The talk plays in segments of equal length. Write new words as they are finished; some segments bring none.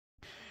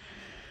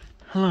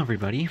Hello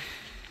everybody.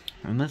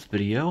 In this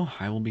video,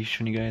 I will be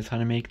showing you guys how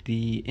to make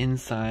the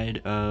inside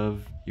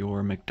of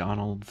your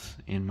McDonald's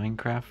in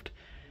Minecraft.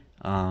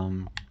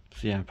 So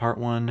yeah, part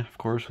one, of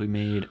course, we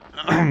made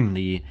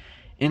the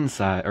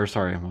inside, or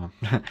sorry, well,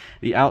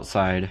 the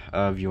outside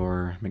of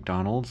your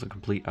McDonald's, a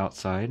complete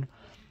outside.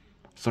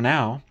 So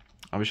now,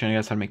 I'll be showing you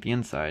guys how to make the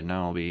inside.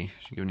 Now I'll be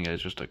giving you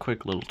guys just a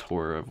quick little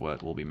tour of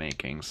what we'll be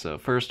making. So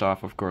first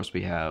off, of course,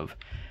 we have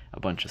a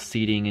bunch of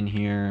seating in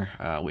here.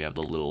 We have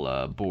the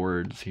little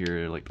boards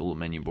here, like the little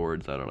menu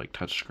boards that are like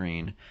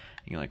touchscreen.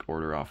 You can like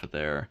order off of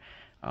there,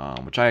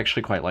 which I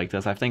actually quite like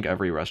this. I think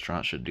every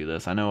restaurant should do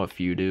this. I know a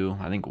few do.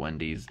 I think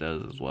Wendy's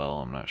does as well.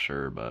 I'm not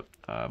sure, but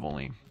I've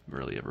only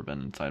really ever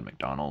been inside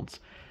McDonald's.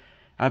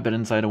 I've been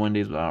inside of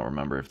Wendy's, but I don't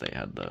remember if they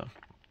had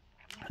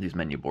these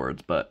menu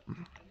boards. But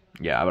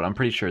yeah, but I'm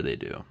pretty sure they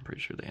do. I'm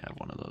pretty sure they have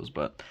one of those.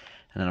 But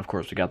and then of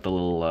course we got the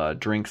little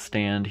drink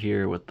stand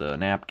here with the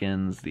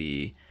napkins,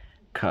 the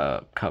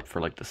cup for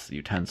like the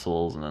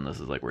utensils, and then this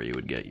is like where you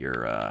would get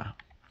your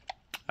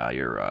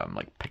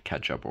like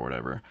ketchup or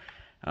whatever.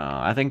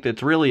 I think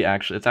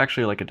it's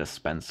actually like a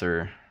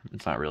dispenser.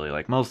 It's not really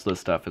like most of the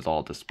stuff is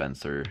all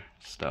dispenser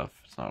stuff.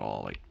 It's not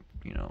all like,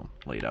 you know,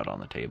 laid out on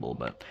the table.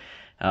 But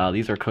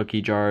these are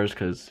cookie jars,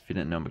 because if you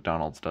didn't know,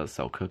 McDonald's does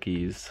sell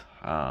cookies.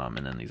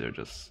 And then these are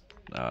just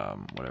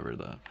whatever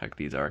the heck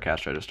these are,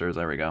 cash registers.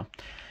 There we go.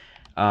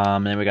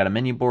 And then we got a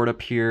menu board up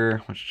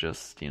here, which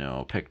just, you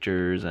know,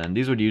 pictures, and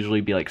these would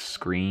usually be like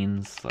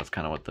screens. So that's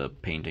kind of what the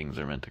paintings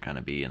are meant to kind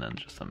of be, and then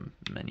just some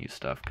menu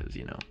stuff, because,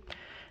 you know,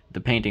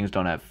 the paintings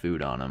don't have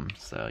food on them,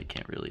 so you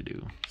can't really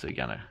do, so you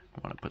kind of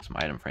want to put some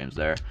item frames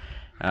there.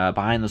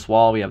 Behind this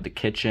wall, we have the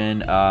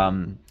kitchen. Oh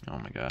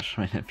my gosh,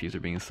 my nephews are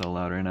being so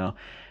loud right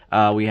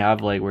now. We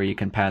have like where you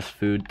can pass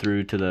food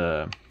through to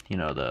the, you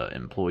know, the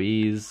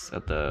employees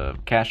at the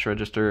cash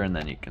register, and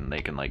then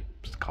they can like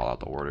just call out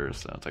the orders.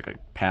 So it's like a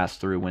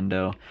pass-through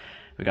window.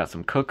 We got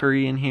some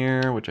cookery in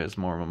here, which is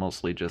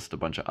mostly just a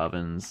bunch of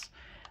ovens,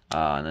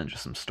 and then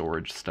just some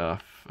storage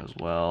stuff as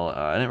well.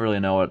 I didn't really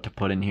know what to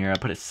put in here. I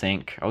put a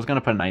sink. I was gonna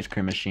put an ice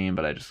cream machine,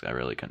 but I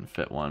really couldn't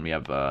fit one. We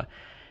have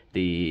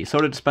the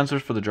soda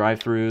dispensers for the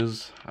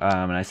drive-throughs,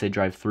 and I say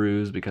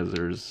drive-throughs because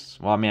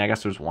I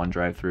guess there's one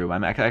drive-through.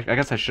 I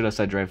guess I should have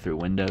said drive-through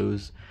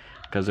windows,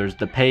 because there's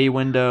the pay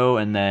window,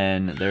 and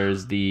then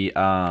there's the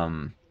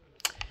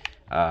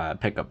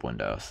pickup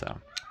window. So,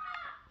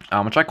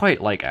 which I quite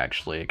like,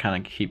 actually. It kind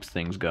of keeps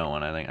things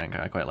going.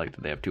 I quite like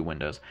that they have two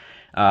windows.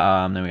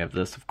 Then we have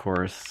this, of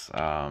course,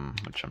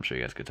 which I'm sure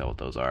you guys could tell what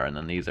those are. And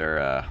then these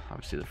are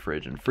obviously the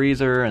fridge and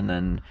freezer. And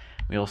then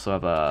we also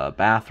have a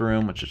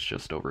bathroom, which is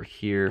just over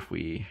here. If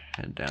we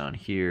head down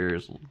here,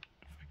 if I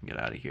can get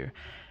out of here.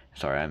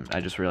 Sorry, I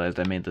just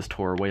realized I made this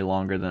tour way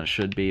longer than it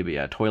should be. But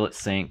yeah, toilet,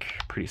 sink,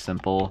 pretty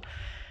simple.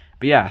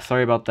 But yeah,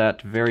 sorry about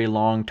that very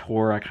long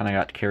tour. I kind of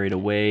got carried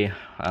away.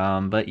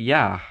 But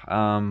yeah,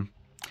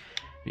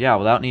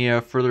 without any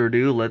further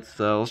ado, let's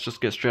just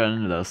get straight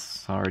into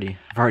this. I've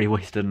already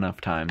wasted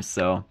enough time.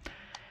 So,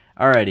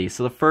 alrighty.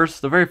 So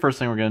the very first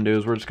thing we're gonna do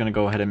is we're just gonna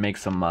go ahead and make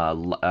some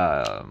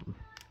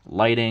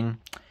lighting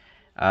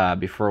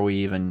before we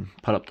even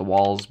put up the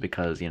walls,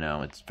 because, you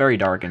know, it's very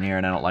dark in here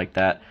and I don't like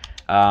that.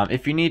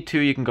 If you need to,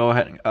 you can go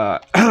ahead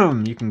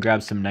and you can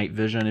grab some night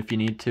vision if you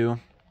need to.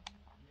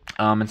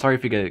 And sorry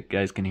if you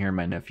guys can hear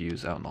my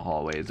nephews out in the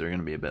hallways. They're going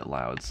to be a bit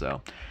loud,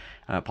 so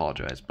I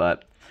apologize.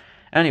 But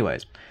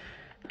anyways,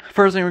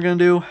 first thing we're going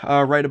to do,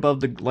 right above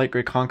the light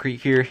gray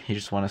concrete here, you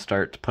just want to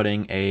start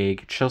putting a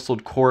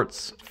chiseled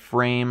quartz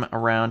frame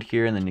around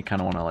here, and then you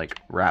kind of want to like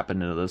wrap it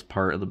into this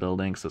part of the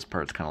building, so this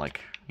part's kind of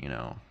like, you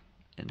know,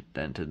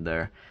 indented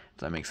there, if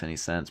that makes any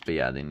sense. But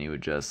yeah, then you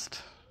would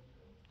just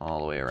all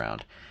the way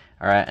around.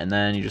 Alright, and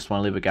then you just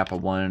want to leave a gap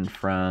of 1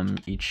 from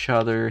each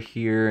other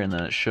here, and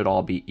then it should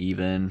all be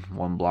even,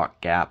 1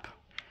 block gap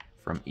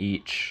from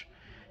each.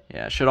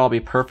 Yeah, it should all be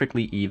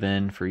perfectly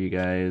even for you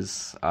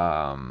guys.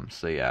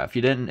 So yeah,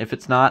 if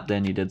it's not,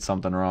 then you did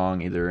something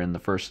wrong, either in the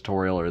first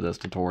tutorial or this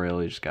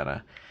tutorial. You just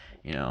gotta,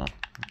 you know,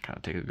 kind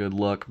of take a good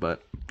look,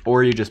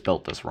 or you just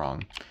built this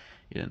wrong.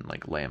 You didn't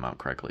like lay them out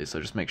correctly, so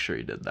just make sure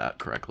you did that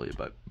correctly.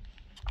 But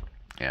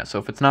yeah, so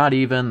if it's not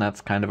even,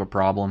 that's kind of a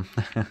problem.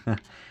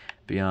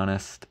 Be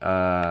honest.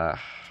 Alright,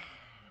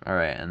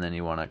 and then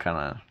you want to kind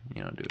of,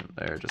 you know, do it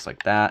there just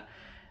like that.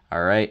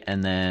 Alright,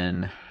 and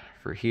then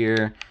for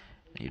here,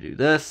 you do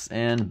this,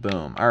 and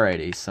boom.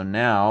 Alrighty, so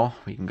now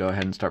we can go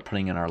ahead and start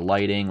putting in our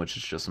lighting, which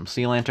is just some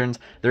sea lanterns.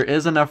 There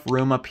is enough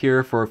room up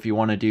here for if you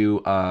want to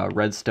do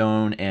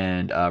redstone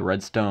and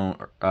redstone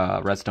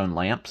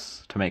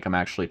lamps to make them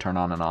actually turn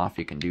on and off.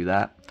 You can do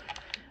that.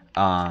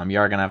 You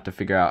are gonna have to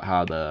figure out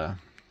how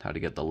to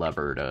get the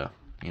lever to,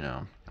 you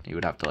know, you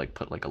would have to like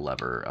put like a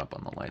lever up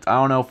on the lights. I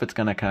don't know if it's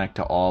gonna connect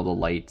to all the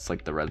lights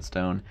like the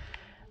redstone.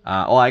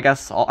 Well, I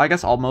guess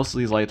most of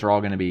these lights are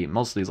gonna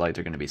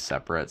be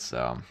separate.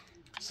 So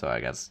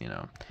I guess, you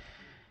know,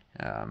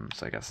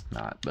 so I guess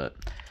not. But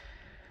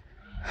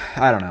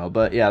I don't know.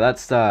 But yeah,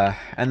 that's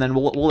and then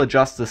we'll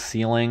adjust the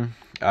ceiling,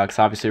 because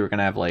obviously we're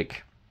gonna have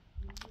like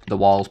the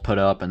walls put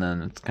up, and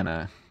then it's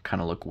gonna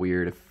kind of look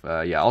weird. If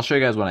yeah, I'll show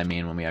you guys what I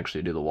mean when we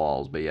actually do the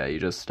walls. But yeah, you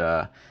just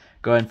go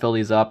ahead and fill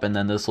these up, and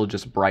then this will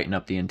just brighten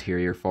up the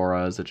interior for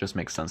us. It just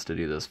makes sense to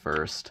do this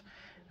first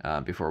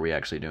before we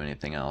actually do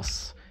anything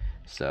else.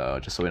 So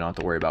just so we don't have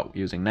to worry about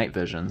using night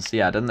vision. So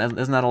yeah,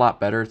 isn't that a lot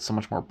better? It's so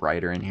much more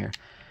brighter in here.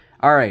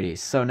 Alrighty,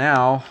 so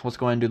now let's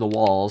go ahead and do the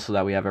walls so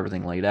that we have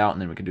everything laid out,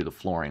 and then we can do the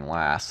flooring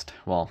last.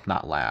 Well,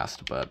 not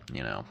last, but,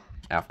 you know,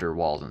 after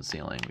walls and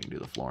ceiling, we can do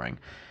the flooring.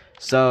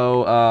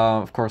 So,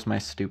 of course, my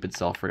stupid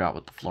self forgot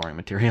what the flooring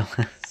material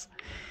is.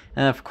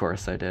 And of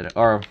course I did.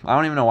 Or, I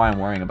don't even know why I'm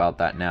worrying about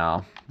that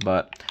now.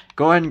 But,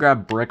 go ahead and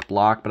grab brick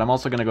block, but I'm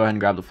also going to go ahead and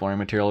grab the flooring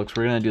material, because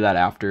we're going to do that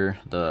after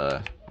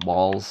the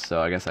walls,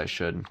 so I guess I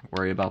should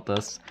worry about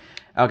this.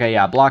 Okay,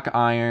 yeah, block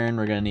iron,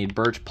 we're going to need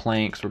birch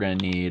planks, we're going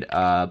to need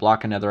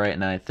block of netherite,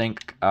 and then I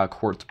think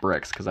quartz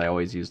bricks, because I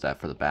always use that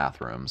for the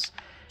bathrooms,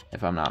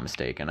 if I'm not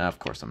mistaken. Of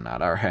course I'm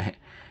not, alright.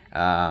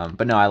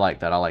 But no, I like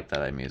that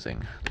I'm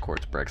using the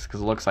quartz bricks,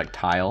 because it looks like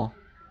tile.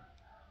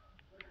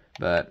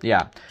 But,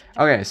 yeah.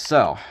 Okay,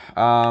 so,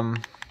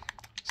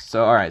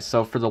 alright,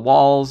 so for the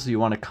walls, you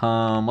want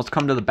to let's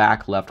come to the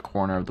back left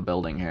corner of the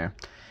building here.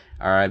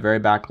 Alright, very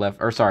back left,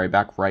 or sorry,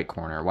 back right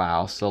corner,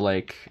 wow. So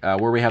like,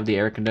 where we have the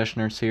air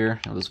conditioners here,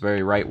 this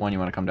very right one, you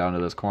want to come down to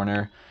this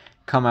corner,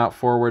 come out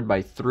forward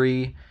by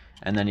 3,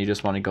 and then you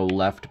just want to go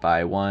left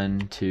by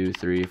 1, 2,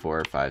 3,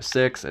 4, 5,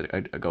 6,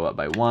 go up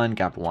by 1,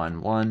 gap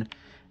 1, 1, and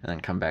then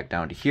come back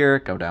down to here,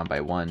 go down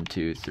by 1,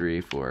 2, 3,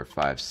 4,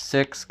 5,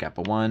 6, gap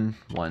a 1,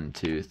 1,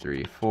 2,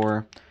 3,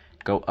 4,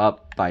 go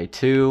up by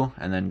 2,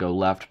 and then go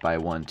left by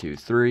 1, 2,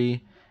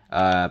 3,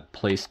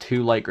 place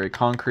 2 light gray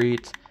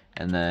concrete,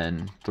 and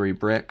then 3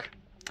 brick,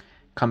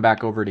 come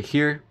back over to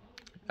here,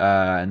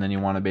 and then you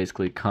want to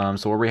basically come,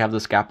 so where we have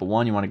this gap of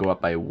 1, you want to go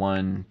up by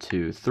 1,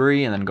 2,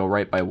 3, and then go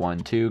right by 1,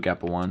 2,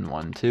 gap of 1,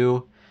 1,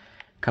 2,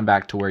 come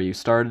back to where you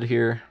started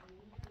here,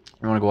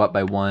 you want to go up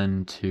by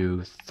 1,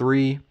 2,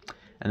 3,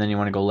 and then you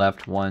want to go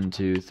left 1,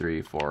 2,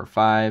 3, 4,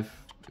 5,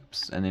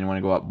 oops, and then you want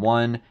to go up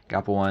 1,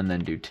 gap of 1, then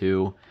do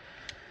 2,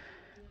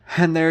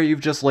 and there you've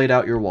just laid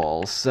out your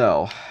walls.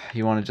 So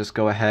you want to just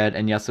go ahead,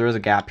 and yes, there is a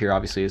gap here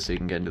obviously, so you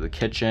can get into the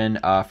kitchen.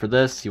 For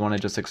this, you want to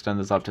just extend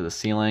this up to the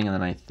ceiling, and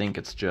then I think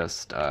it's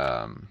just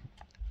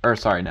or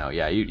sorry, no,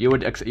 yeah, you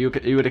would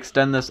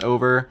extend this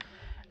over,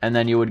 and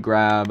then you would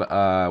grab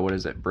what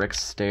is it, brick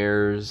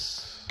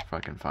stairs, if I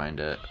can find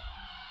it,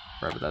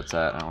 wherever that's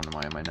at. I don't know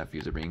why my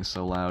nephews are being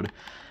so loud.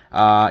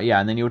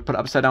 Yeah, and then you would put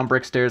upside down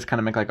brick stairs, kind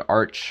of make like an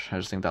arch. I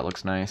just think that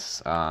looks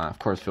nice. Of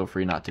course, feel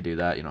free not to do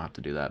that. You don't have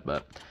to do that,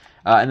 but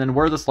and then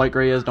where this light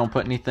gray is, don't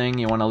put anything.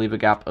 You want to leave a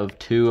gap of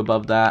 2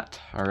 above that.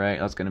 Alright,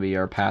 that's going to be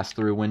our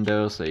pass-through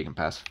window, so you can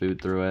pass food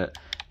through it.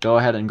 Go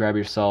ahead and grab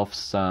yourself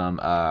some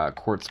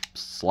quartz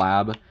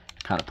slab,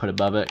 kind of put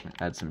above it,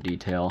 add some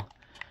detail.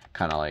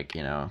 Kind of like,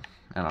 you know,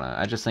 I don't know.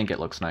 I just think it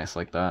looks nice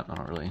like that. I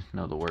don't really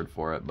know the word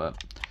for it,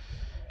 but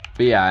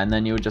yeah, and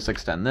then you would just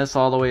extend this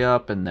all the way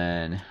up, and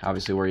then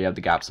obviously where you have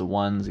the gaps of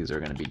 1s, these are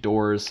going to be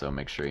doors, so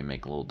make sure you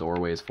make little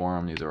doorways for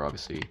them. These are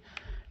obviously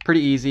pretty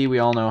easy. We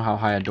all know how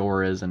high a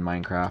door is in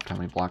Minecraft, how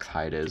many blocks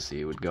high it is, so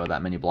you would go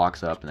that many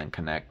blocks up and then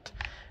connect.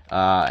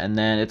 And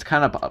then it's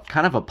kind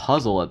of a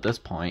puzzle at this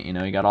point, you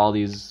know, you got all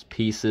these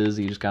pieces,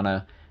 you just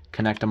gotta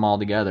connect them all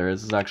together.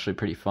 This is actually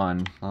pretty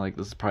fun.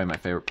 This is probably my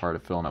favorite part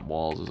of filling up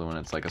walls, is when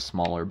it's like a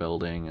smaller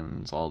building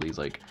and it's all these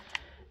like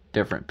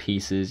different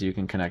pieces you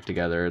can connect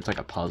together. It's like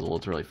a puzzle,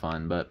 it's really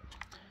fun, but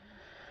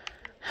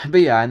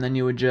yeah, and then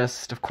you would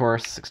just, of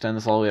course, extend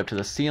this all the way up to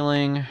the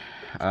ceiling,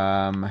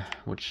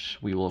 which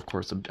we will of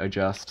course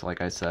adjust.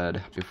 Like I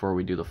said, before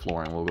we do the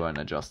flooring, we'll go ahead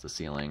and adjust the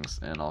ceilings,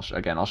 and I'll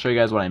show you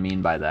guys what I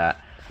mean by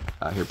that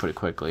here pretty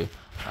quickly.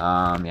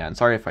 Yeah, and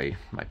sorry if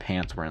my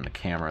pants were in the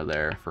camera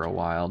there for a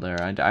while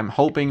there. I'm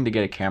hoping to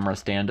get a camera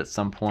stand at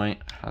some point.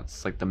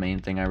 That's like the main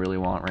thing I really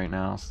want right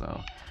now,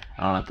 so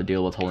I don't have to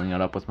deal with holding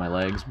it up with my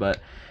legs.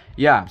 But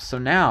yeah, so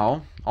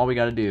now all we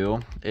got to do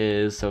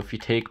is, so if you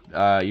take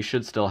you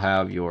should still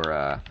have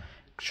your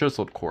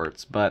chiseled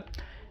quartz, but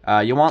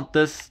you want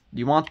the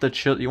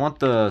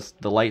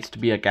lights to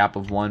be a gap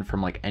of 1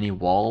 from like any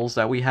walls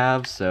that we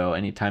have. So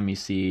anytime you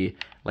see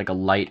like a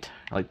light,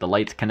 like the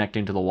lights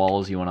connecting to the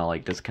walls, you want to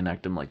like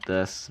disconnect them like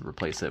this,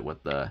 replace it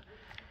with the,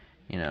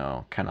 you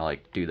know, kind of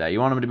like do that. You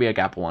want them to be a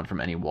gap of 1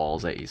 from any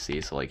walls that you see.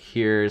 So like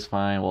here is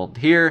fine. Well,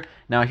 here,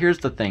 now here's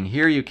the thing.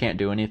 Here you can't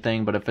do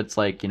anything, but if it's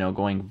like, you know,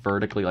 going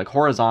vertically, like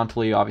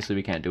horizontally, obviously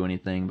we can't do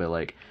anything, but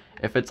like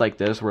if it's like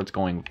this, where it's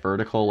going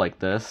vertical like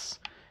this,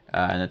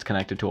 and it's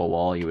connected to a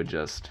wall, you would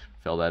just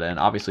fill that in.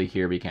 Obviously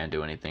here we can't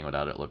do anything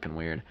without it looking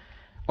weird.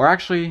 Or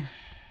actually,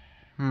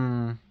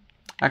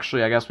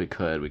 actually I guess we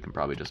could. We can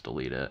probably just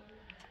delete it,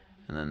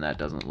 and then that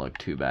doesn't look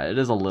too bad. It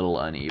is a little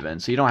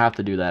uneven, so you don't have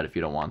to do that if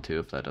you don't want to,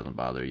 if that doesn't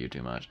bother you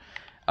too much.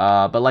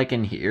 But like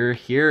in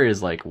here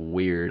is like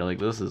weird. Like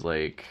this is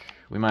like,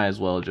 we might as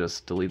well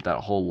just delete that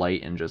whole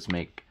light and just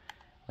make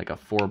like a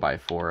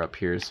 4x4 up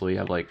here, so we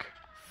have like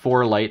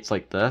 4 lights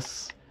like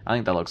this. I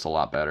think that looks a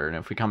lot better. And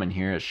if we come in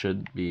here, it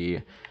should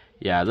be,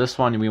 yeah, this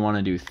one we want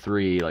to do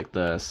 3 like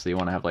this. So you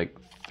want to have like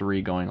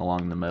 3 going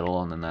along the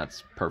middle, and then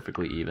that's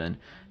perfectly even.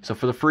 So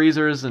for the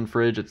freezers and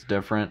fridge, it's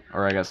different,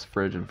 or I guess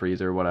fridge and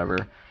freezer,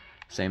 whatever,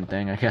 same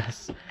thing, I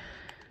guess.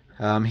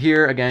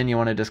 Here, again, you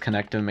want to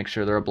disconnect them, make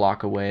sure they're a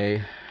block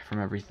away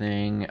from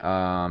everything.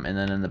 And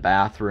then in the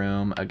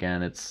bathroom,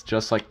 again, it's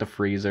just like the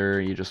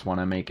freezer. You just want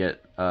to make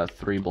it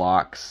 3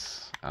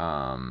 blocks.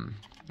 And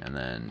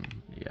then,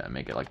 yeah,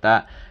 make it like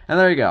that. And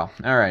there you go.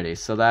 Alrighty,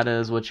 so that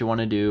is what you want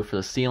to do for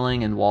the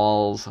ceiling and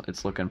walls.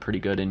 It's looking pretty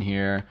good in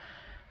here.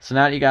 So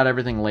now that you got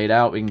everything laid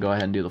out, we can go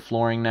ahead and do the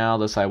flooring now.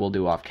 This I will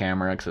do off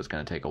camera because it's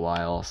going to take a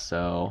while.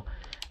 So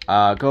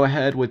go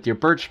ahead with your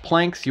birch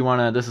planks. You want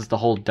to, this is the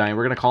whole we're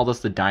going to call this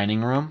the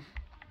dining room,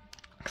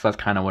 because that's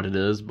kind of what it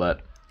is,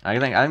 but I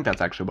think that's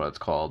actually what it's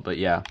called. But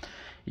yeah,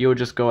 you would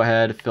just go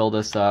ahead, fill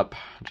this up,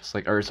 just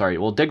like, or sorry,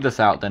 we'll dig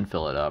this out, then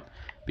fill it up.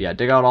 But yeah,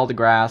 dig out all the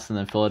grass and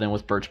then fill it in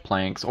with birch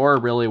planks, or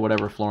really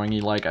whatever flooring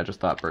you like. I just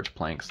thought birch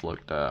planks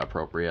looked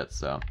appropriate.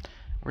 So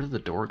where did the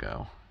door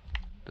go?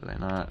 Did I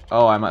not?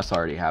 Oh, I must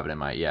already have it in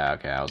my, yeah,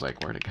 okay, I was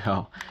like, where'd it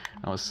go?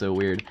 That was so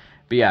weird.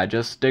 But yeah,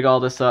 just dig all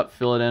this up,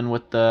 fill it in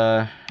with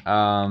the,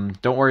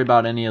 don't worry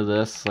about any of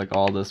this, like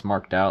all this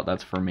marked out,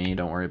 that's for me,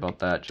 don't worry about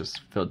that,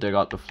 just dig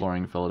out the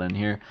flooring, fill it in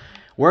here.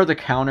 Where the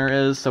counter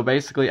is, so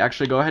basically,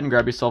 actually go ahead and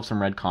grab yourself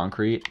some red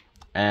concrete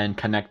and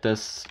connect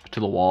this to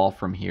the wall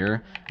from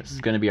here. This is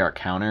going to be our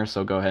counter,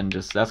 so go ahead and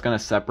just, that's going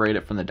to separate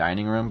it from the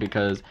dining room,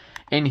 because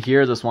in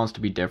here, this wants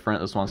to be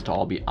different, this wants to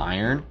all be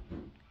iron.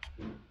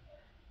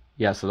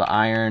 Yeah, so the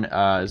iron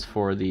is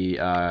for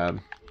the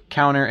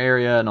counter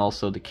area and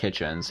also the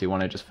kitchen, so you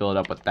want to just fill it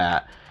up with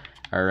that.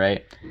 All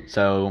right,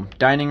 so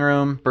dining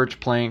room, birch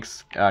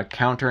planks,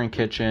 counter and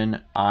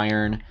kitchen,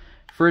 iron,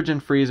 fridge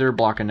and freezer,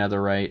 block of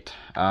netherite.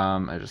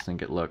 I just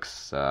think it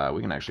looks,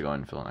 we can actually go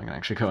and fill in, I can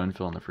actually go and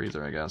fill in the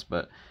freezer, I guess,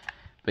 but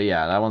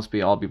yeah, that wants to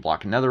be all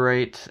block of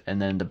netherite,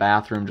 and then the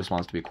bathroom just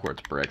wants to be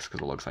quartz bricks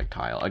because it looks like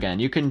tile. Again,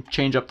 you can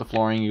change up the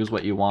flooring, use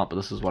what you want, but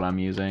this is what I'm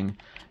using.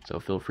 So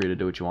feel free to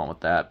do what you want with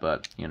that,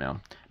 but, you know,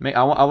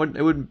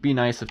 it would be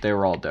nice if they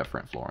were all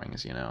different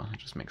floorings, you know, it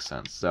just makes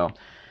sense. So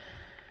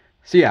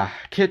yeah,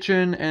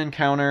 kitchen and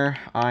counter,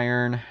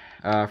 iron,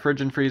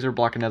 fridge and freezer,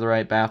 block of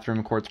netherite,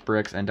 bathroom, quartz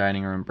bricks, and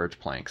dining room, birch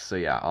planks. So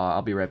yeah,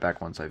 I'll be right back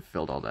once I've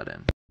filled all that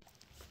in.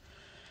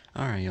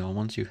 Alright, y'all,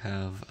 once you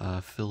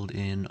have filled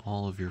in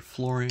all of your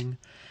flooring,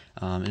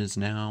 it is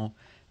now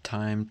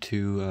time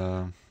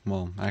to,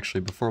 well,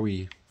 actually, before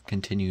we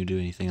continue to do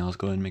anything else,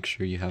 go ahead and make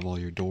sure you have all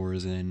your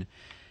doors in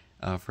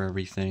for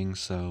everything.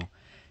 So,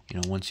 you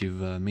know, once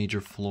you've made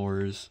your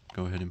floors,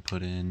 go ahead and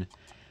put in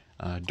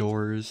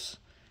doors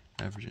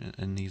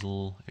in these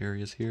little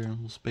areas here,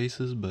 little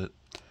spaces. But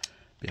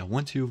yeah,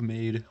 once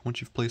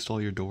you've placed all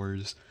your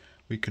doors,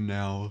 we can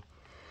now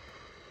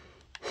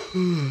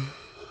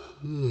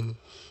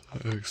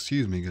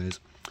excuse me, guys.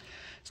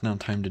 It's now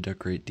time to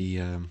decorate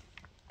the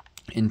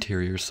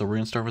interior. So we're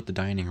gonna start with the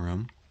dining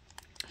room.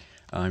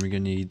 You're gonna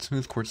need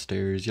smooth quartz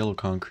stairs, yellow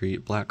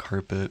concrete, black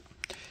carpet.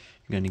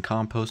 You're gonna need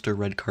composter,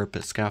 red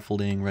carpet,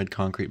 scaffolding, red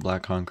concrete,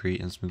 black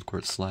concrete, and smooth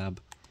quartz slab.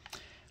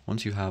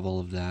 Once you have all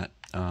of that,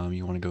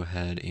 you want to go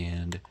ahead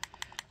and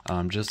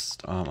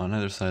just on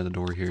either side of the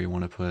door here, you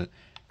want to put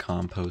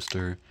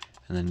composter,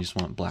 and then you just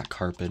want black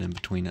carpet in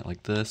between it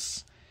like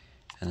this.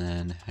 And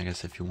then I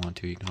guess if you want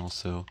to, you can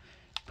also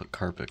put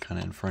carpet kind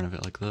of in front of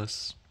it like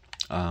this.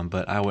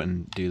 But I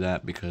wouldn't do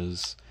that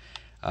because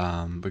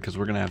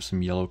we're gonna have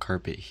some yellow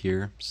carpet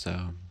here,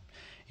 so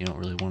you don't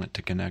really want it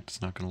to connect.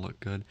 It's not gonna look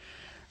good.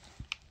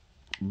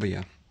 But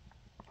yeah,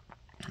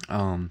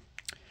 and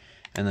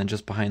then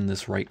just behind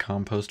this right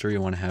composter,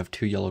 you want to have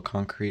 2 yellow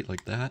concrete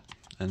like that,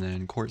 and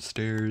then quartz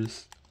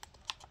stairs,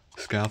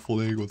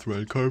 scaffolding with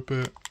red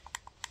carpet.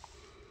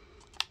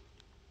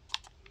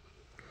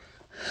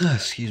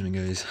 Excuse me,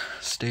 guys.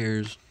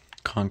 Stairs,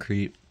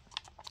 concrete,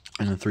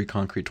 and then 3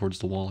 concrete towards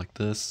the wall like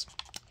this.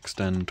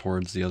 Extend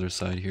towards the other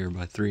side here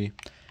by 3.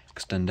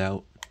 Extend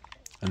out,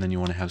 and then you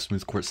want to have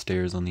smooth quartz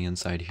stairs on the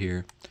inside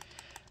here,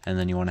 and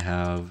then you want to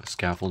have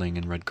scaffolding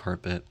and red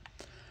carpet.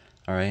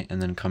 Alright,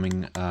 and then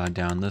coming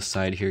down this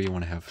side here, you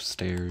want to have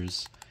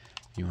stairs,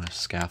 you want to have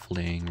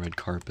scaffolding, red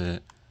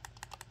carpet,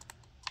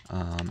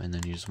 and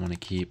then you just want to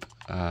keep,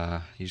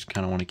 you just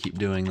kind of want to keep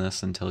doing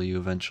this until you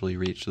eventually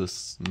reach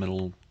this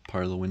middle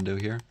part of the window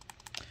here.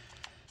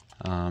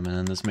 And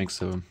then this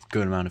makes a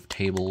good amount of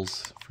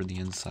tables for the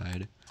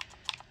inside.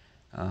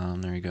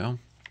 There you go.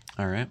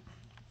 Alright.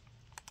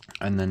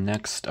 And then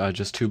next,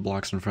 just 2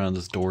 blocks in front of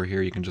this door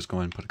here, you can just go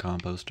ahead and put a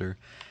composter.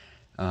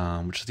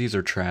 Which these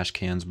are trash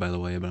cans, by the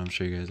way, but I'm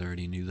sure you guys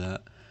already knew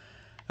that.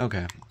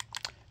 Okay.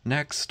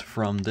 Next,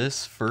 from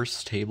this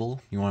first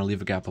table, you want to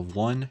leave a gap of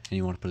 1, and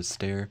you want to put a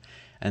stair.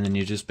 And then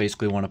you just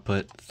basically want to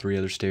put 3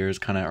 other stairs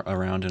kind of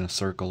around in a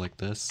circle like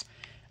this.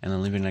 And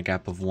then leaving a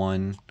gap of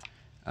 1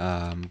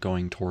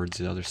 going towards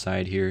the other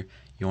side here.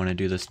 You want to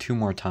do this 2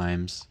 more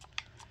times.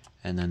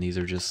 And then these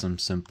are just some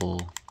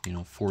simple, you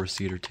know,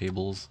 4-seater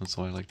tables. That's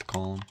what I like to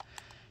call them.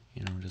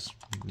 You know, just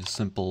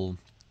simple,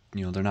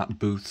 you know, they're not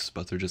booths,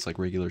 but they're just like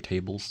regular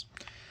tables.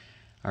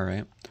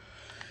 Alright.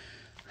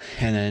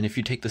 And then if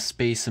you take the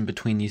space in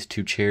between these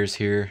two chairs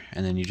here,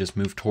 and then you just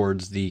move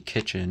towards the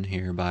kitchen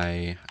here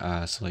by,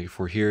 so like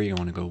for here, you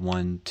want to go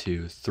 1,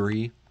 2,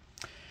 3,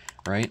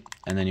 right?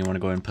 And then you want to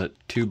go ahead and put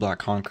 2 black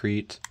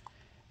concrete,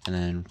 and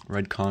then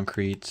red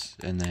concrete,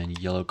 and then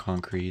yellow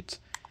concrete,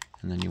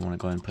 and then you want to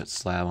go ahead and put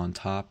slab on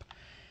top.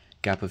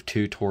 Gap of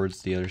 2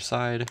 towards the other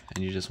side,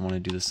 and you just want to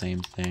do the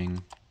same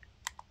thing.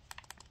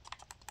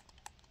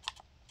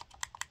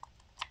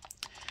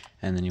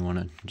 And then you want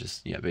to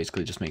just, yeah,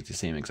 basically just make the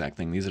same exact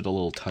thing. These are the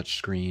little touch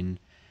screen,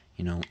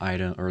 you know,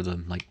 item, or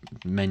the, like,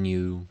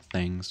 menu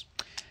things.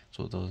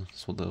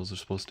 That's what those are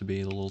supposed to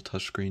be, the little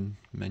touch screen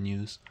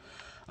menus.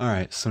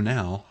 Alright, so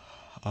now,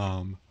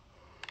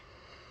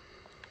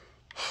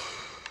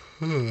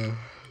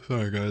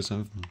 sorry guys,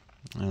 I'm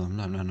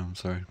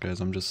sorry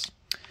guys, I'm just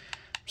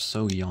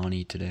so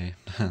yawny today.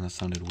 That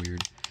sounded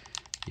weird,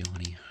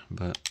 yawny,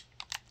 but,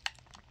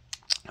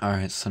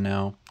 alright, so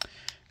now,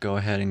 go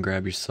ahead and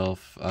grab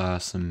yourself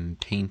some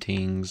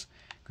paintings,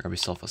 grab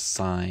yourself a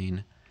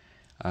sign,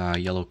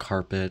 yellow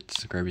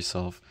carpet, grab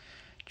yourself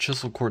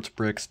chisel quartz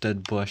bricks,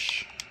 dead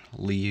bush,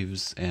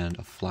 leaves, and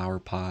a flower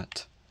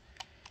pot,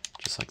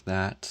 just like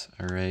that.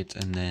 Alright,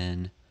 and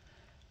then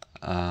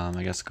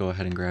I guess go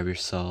ahead and grab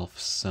yourself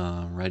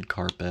some red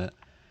carpet,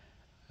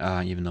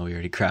 even though we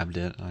already grabbed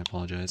it, I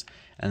apologize,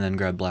 and then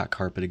grab black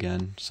carpet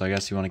again. So I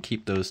guess you want to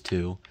keep those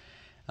two.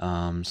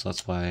 So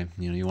that's why,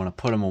 you know, you want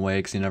to put them away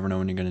because you never know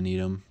when you're going to need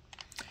them.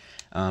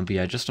 But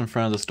yeah, just in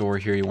front of this door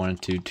here, you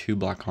want to do 2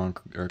 black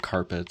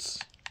carpets,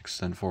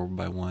 extend forward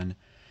by 1.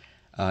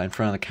 In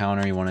front of the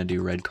counter, you want to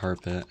do red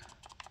carpet.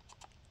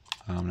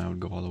 That would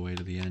go all the way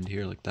to the end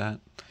here, like that.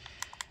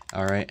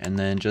 Alright, and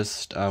then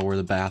just where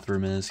the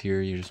bathroom is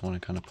here, you just want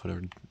to kind of put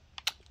a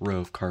row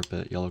of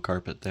carpet, yellow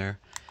carpet there.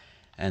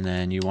 And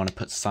then you want to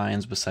put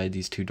signs beside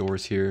these 2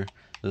 doors here.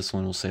 This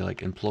one will say,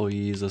 like,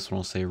 employees, this one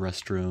will say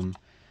restroom.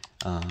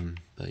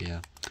 But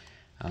yeah,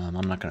 I'm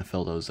not going to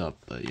fill those up,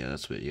 but yeah,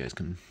 that's what you guys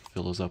can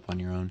fill those up on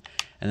your own.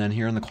 And then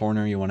here in the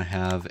corner, you want to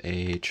have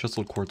a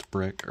chiseled quartz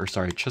brick, or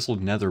sorry,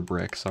 chiseled nether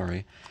brick,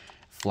 sorry,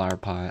 flower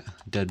pot,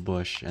 dead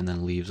bush, and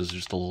then leaves is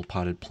just a little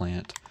potted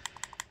plant.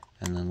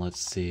 And then let's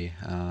see,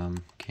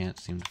 can't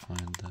seem to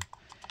find the,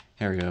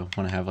 here we go,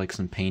 want to have like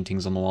some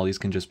paintings on the wall. These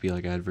can just be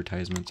like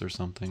advertisements or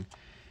something.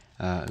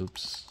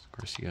 Oops, of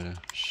course you gotta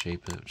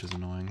shape it, which is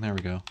annoying. There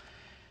we go.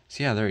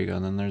 So yeah, there you go,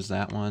 and then there's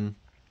that one.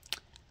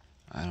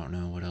 I don't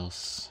know what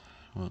else.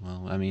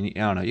 Well, I mean, I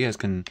don't know. You guys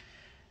can,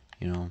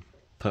 you know,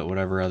 put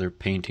whatever other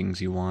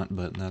paintings you want,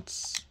 but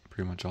that's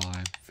pretty much all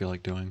I feel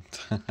like doing.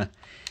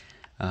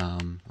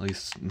 At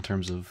least in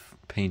terms of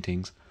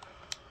paintings.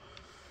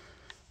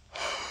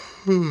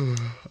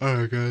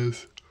 Alright,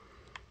 guys.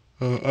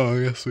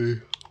 I guess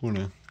we want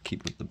to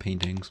keep with the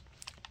paintings.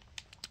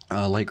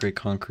 Light gray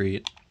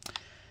concrete,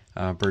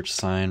 birch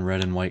sign,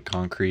 red and white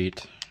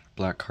concrete,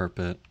 black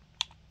carpet,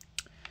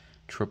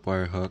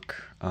 tripwire hook,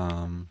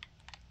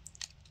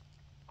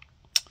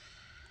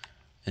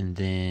 and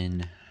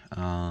then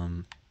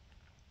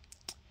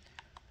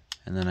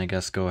I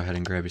guess go ahead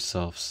and grab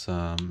yourself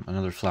some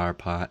another flower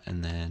pot,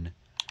 and then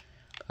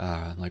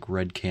like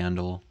red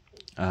candle.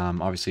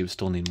 Obviously we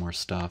still need more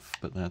stuff,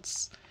 but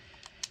that's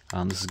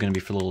this is going to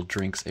be for the little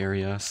drinks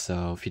area.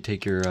 So if you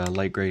take your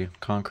light gray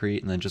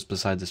concrete, and then just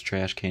beside this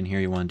trash can here,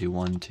 you want to do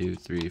 1, 2,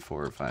 3,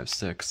 4, 5,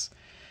 6.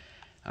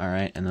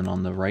 Alright, and then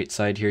on the right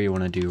side here, you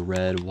want to do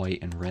red, white,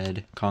 and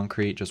red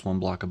concrete, just 1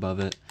 block above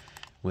it,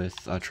 with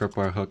a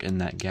tripwire hook in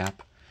that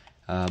gap.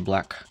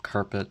 Black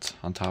carpet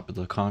on top of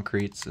the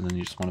concretes, and then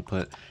you just want to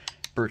put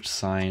birch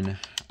sign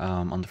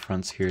on the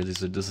fronts here.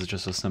 This is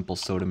just a simple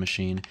soda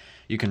machine.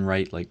 You can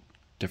write like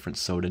different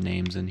soda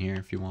names in here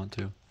if you want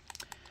to.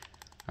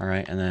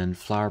 Alright, and then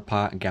flower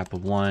pot, gap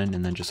of 1,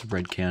 and then just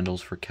red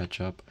candles for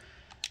ketchup.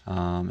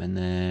 And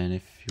then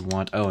if you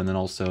want, oh, and then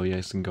also you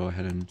guys can go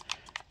ahead and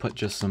put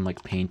just some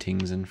like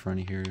paintings in front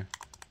of here,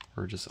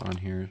 or just on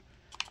here.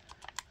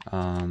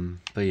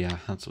 But yeah,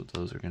 that's what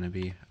those are going to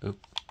be. Oh,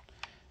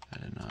 I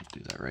did not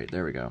do that right.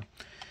 There we go.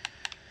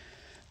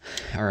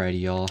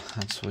 Alrighty, y'all.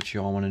 That's what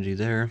y'all want to do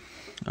there.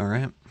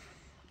 Alright.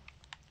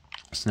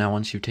 So now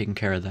once you've taken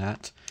care of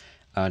that,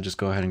 just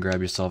go ahead and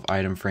grab yourself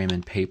item frame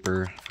and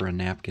paper for a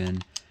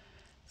napkin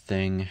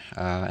thing,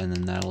 and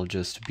then that'll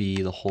just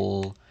be the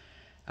whole,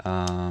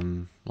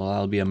 well,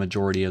 that'll be a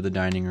majority of the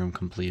dining room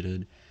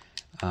completed.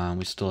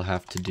 We still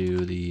have to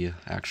do the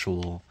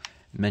actual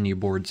menu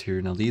boards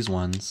here. Now these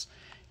ones,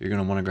 you're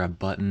going to want to grab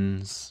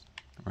buttons,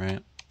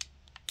 right?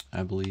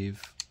 I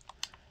believe.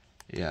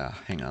 Yeah,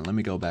 hang on, let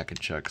me go back and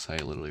check because I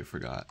literally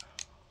forgot.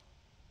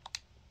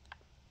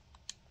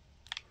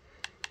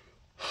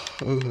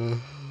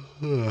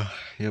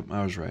 Yep,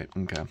 I was right.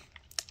 Okay.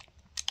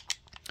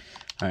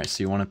 Alright,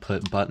 so you want to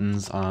put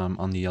buttons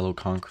on the yellow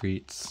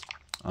concretes,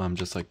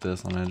 just like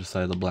this, on the other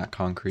side of the black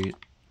concrete.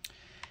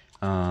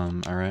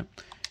 Alright,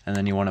 and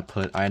then you want to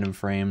put item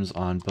frames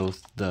on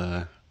both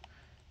the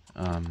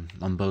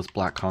on both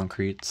black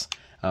concretes,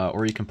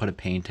 or you can put a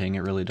painting.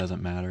 It really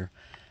doesn't matter.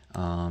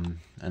 And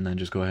then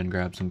just go ahead and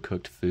grab some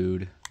cooked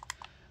food,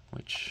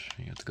 which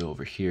you have to go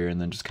over here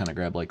and then just kind of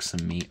grab like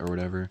some meat or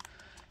whatever,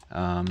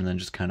 and then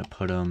just kind of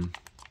put them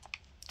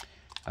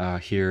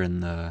here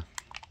in the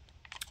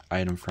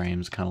item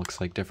frames. Kind of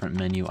looks like different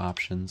menu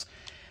options,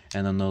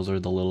 and then those are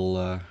the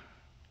little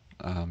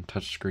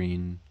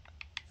touchscreen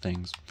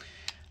things,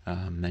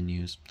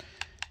 menus.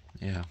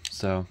 Yeah,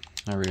 so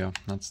there we go.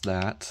 That's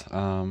that.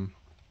 And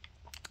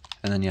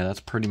then yeah, that's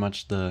pretty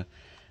much the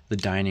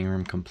dining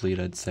room complete,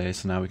 I'd say.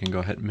 So now we can go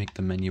ahead and make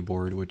the menu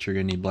board, which you're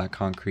gonna need black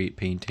concrete,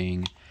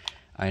 painting,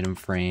 item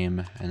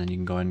frame, and then you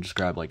can go ahead and just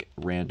grab like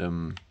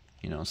random,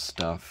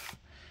 stuff.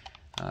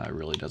 It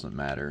really doesn't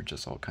matter,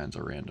 just all kinds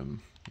of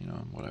random,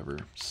 whatever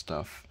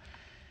stuff.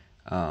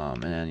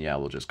 And then yeah,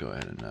 we'll just go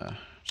ahead and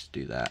just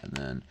do that, and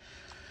then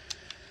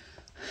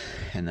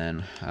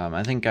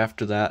I think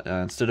after that,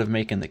 instead of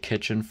making the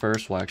kitchen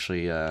first, we'll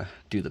actually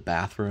do the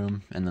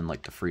bathroom and then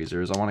like the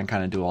freezers. I want to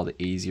kind of do all the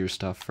easier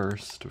stuff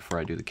first before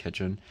I do the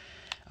kitchen.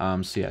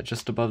 So yeah,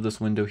 just above this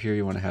window here,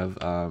 you want to have,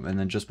 and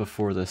then just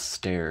before this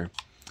stair,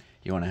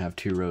 you want to have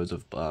 2 rows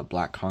of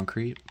black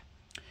concrete,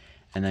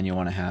 and then you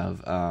want to have,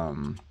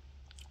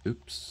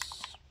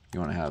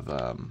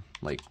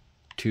 like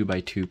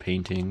 2x2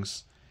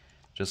 paintings,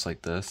 just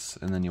like this,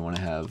 and then you want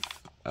to have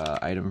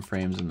item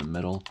frames in the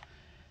middle,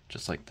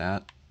 just like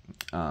that.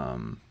 But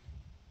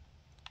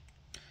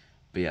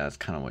yeah, that's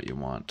kind of what you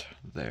want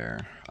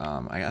there.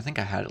 I think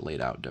I had it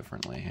laid out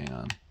differently.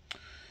 Hang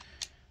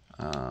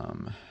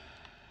on.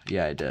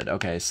 Yeah, I did.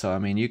 Okay, so I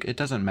mean, it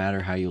doesn't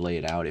matter how you lay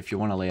it out. If you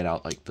want to lay it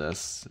out like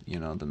this,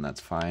 then that's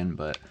fine.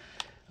 But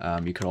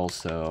you could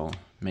also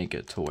make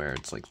it to where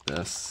it's like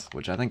this,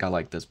 which I think I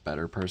like this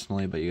better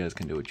personally. But you guys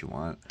can do what you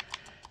want.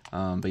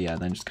 But yeah,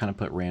 then just kind of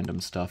put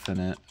random stuff in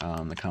it. They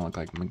kind of look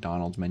like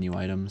McDonald's menu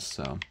items.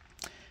 So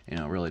it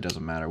really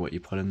doesn't matter what you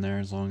put in there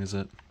as long as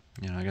it,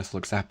 I guess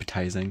looks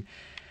appetizing.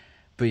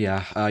 But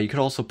yeah, you could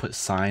also put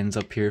signs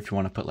up here if you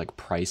want to put like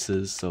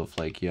prices. So if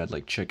like you had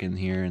like chicken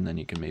here, and then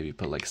you can maybe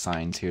put like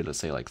signs here that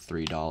say like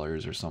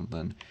 $3 or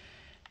something,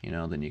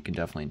 then you can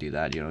definitely do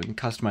that. You can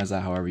customize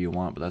that however you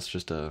want, but that's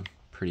just a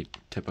pretty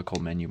typical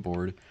menu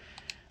board.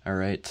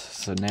 Alright,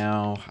 so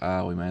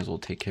now we might as well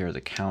take care of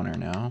the counter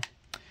now.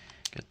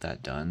 Get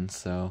that done.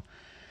 So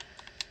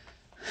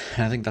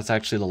I think that's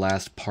actually the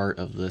last part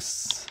of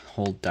this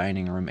whole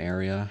dining room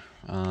area.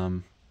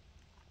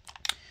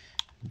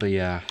 But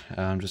yeah,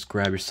 just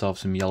grab yourself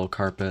some yellow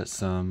carpet,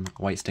 some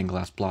white stained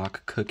glass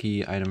block,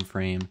 cookie, item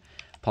frame,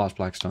 polished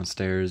blackstone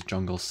stairs,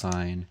 jungle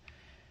sign,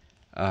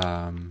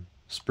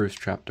 spruce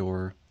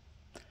trapdoor,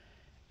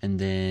 and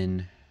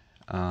then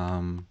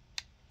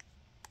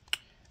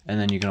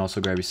you can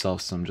also grab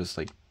yourself some just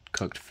like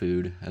cooked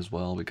food as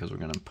well, because we're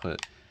gonna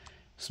put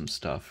some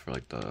stuff for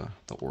like the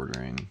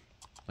ordering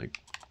like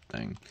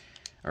thing,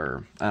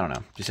 or I don't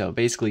know. So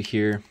basically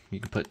here you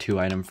can put 2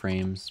 item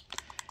frames,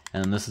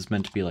 and this is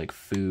meant to be like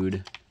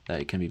food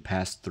that can be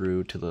passed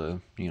through to the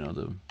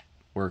the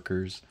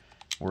workers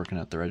working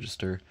at the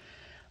register.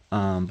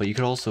 But you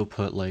could also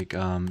put like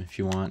if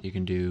you want, you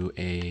can do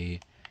a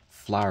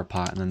flower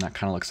pot, and then that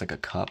kind of looks like a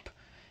cup.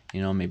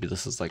 Maybe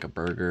this is like a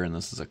burger and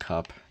this is a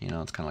cup.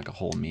 It's kind of like a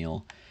whole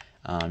meal.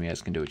 You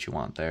guys can do what you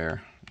want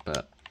there,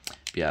 but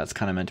yeah, it's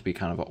kind of meant to be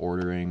kind of an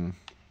ordering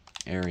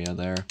area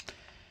there,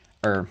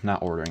 or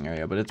not ordering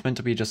area, but it's meant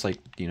to be just like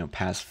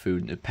pass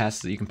food.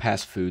 You can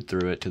pass food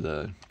through it to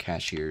the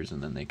cashiers,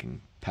 and then they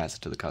can pass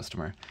it to the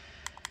customer.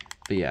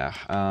 But yeah,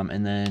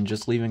 and then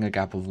just leaving a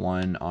gap of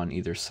 1 on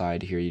either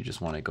side here, you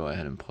just want to go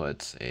ahead and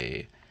put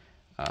a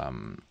at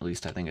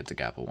least I think it's a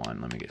gap of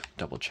 1. Let me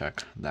double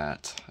check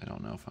that. I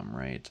don't know if I'm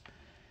right.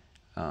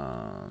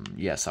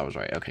 Yes, I was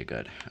right. Okay,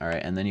 good. All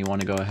right, and then you want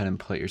to go ahead and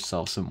put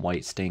yourself some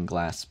white stained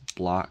glass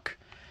block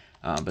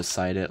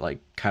beside it, like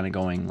kind of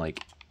going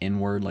like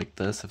inward like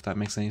this, if that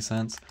makes any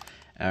sense.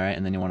 All right,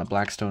 and then you want a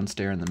blackstone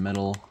stair in the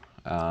middle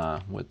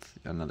with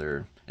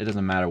another. It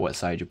doesn't matter what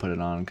side you put it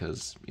on,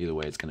 because either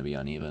way it's going to be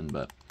uneven,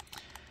 but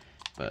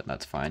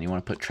that's fine. You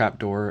want to put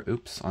trapdoor,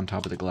 on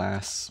top of the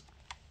glass,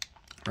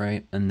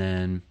 right? And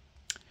then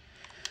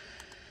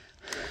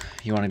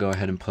you want to go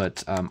ahead and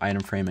put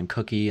item frame and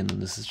cookie, and then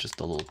this is just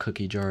the little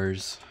cookie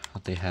jars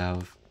that they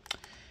have,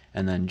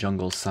 and then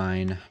jungle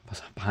sign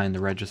behind the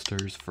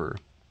registers for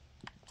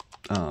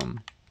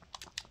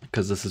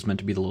because this is meant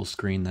to be the little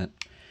screen that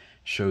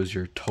shows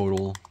your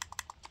total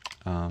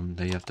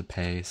that you have to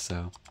pay,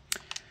 so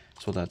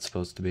that's what that's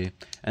supposed to be.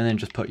 And then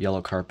just put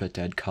yellow carpet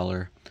to add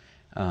color.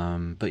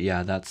 But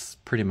yeah, that's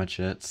pretty much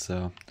it.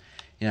 So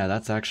yeah,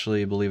 that's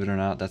actually, believe it or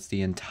not, that's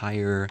the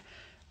entire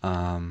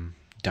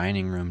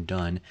dining room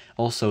done.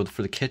 Also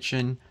for the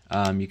kitchen,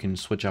 you can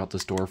switch out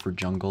this door for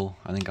jungle.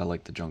 I think I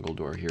like the jungle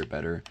door here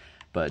better,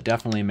 but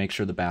definitely make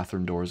sure the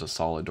bathroom door is a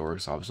solid door,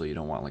 because obviously you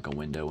don't want like a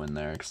window in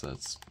there, because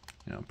that's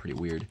pretty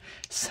weird.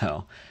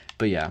 So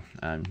but yeah,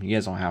 you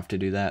guys don't have to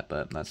do that,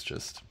 but that's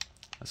just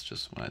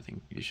what I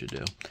think you should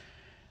do.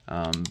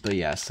 But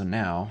yeah, so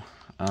now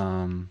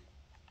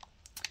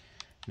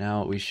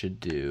what we should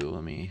do,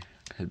 let me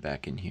head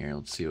back in here,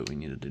 let's see what we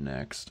need to do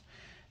next.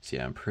 So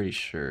yeah, I'm pretty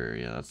sure,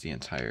 yeah, that's the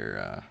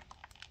entire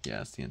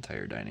that's the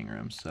entire dining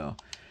room. So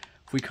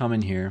if we come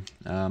in here,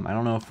 I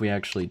don't know if we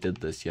actually did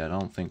this yet. I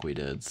don't think we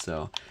did.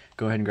 So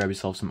go ahead and grab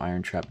yourself some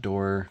iron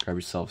trapdoor, grab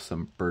yourself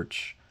some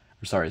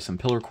some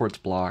pillar quartz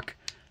block,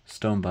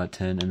 stone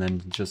button, and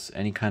then just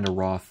any kind of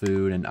raw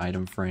food and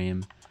item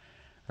frame,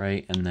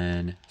 right? And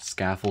then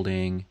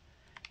scaffolding,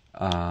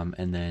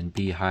 and then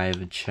beehive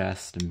and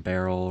chest and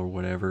barrel or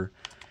whatever,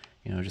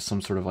 you know, just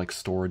some sort of like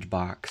storage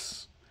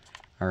box.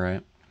 All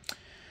right.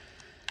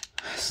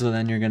 So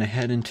then you're gonna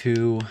head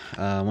into,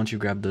 once you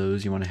grab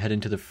those, you want to head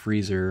into the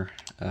freezer,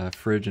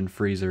 fridge and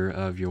freezer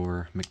of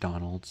your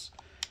McDonald's,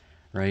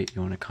 right?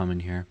 You want to come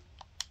in here,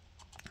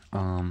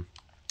 and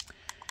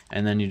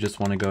then you just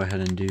want to go ahead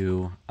and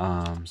do,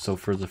 so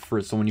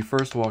when you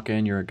first walk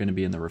in, you're going to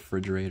be in the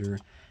refrigerator,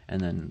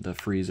 and then the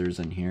freezer's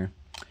in here.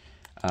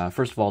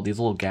 First of all, these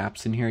little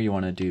gaps in here, you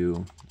want to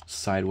do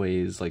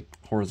sideways, like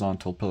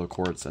horizontal pillar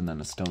quartz, and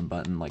then a stone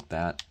button like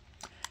that.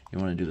 You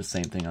want to do the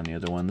same thing on the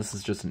other one. This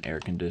is just an air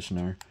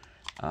conditioner,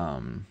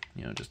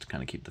 you know, just to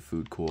kind of keep the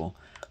food cool.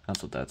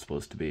 That's what that's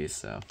supposed to be.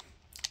 So,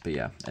 but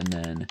yeah, and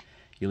then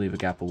you leave a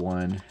gap of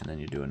one, and then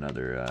you do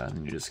another,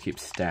 and you just keep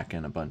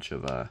stacking a bunch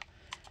of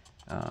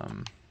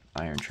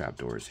iron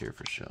trapdoors here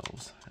for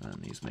shelves, and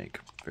then these make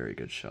very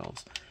good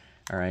shelves.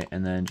 All right,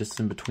 and then just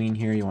in between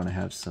here, you want to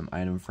have some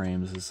item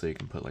frames, so you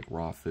can put like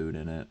raw food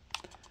in it.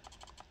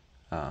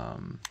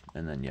 And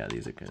then yeah,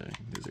 these are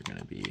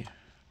gonna be.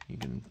 You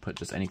can put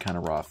just any kind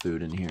of raw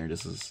food in here.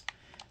 This is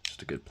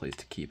just a good place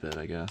to keep it,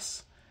 I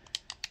guess.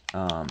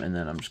 And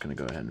then I'm just going to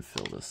go ahead and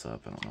fill this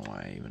up. I don't know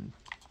why I even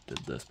did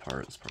this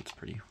part. This part's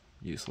pretty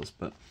useless,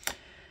 but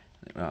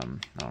I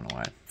don't know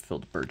why I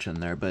filled the birch in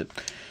there. But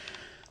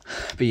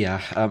yeah,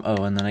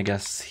 oh, and then I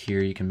guess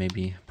here you can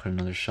maybe put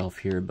another shelf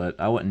here, but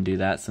I wouldn't do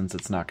that since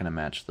it's not going to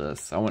match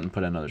this. I wouldn't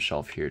put another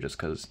shelf here just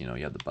because, you know,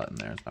 you have the button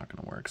there. It's not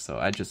going to work. So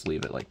I just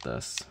leave it like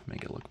this,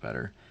 make it look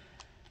better.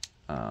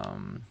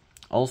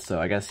 Also,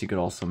 I guess you could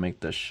also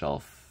make this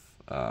shelf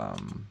a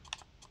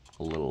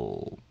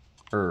little,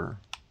 or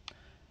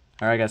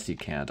I guess you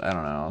can't. I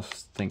don't know. I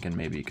was thinking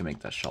maybe you could make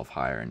that shelf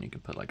higher and you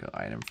could put like an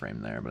item frame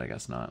there, but I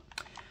guess not.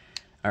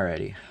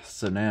 Alrighty,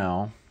 so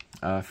now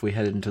if we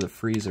head into the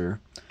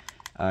freezer,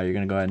 you're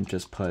going to go ahead and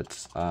just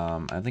put,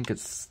 I think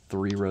it's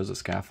 3 rows of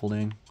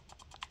scaffolding.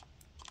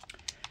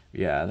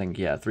 Yeah, I think,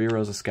 yeah, 3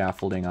 rows of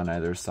scaffolding on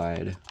either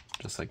side,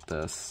 just like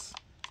this.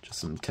 Just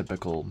some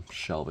typical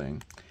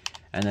shelving.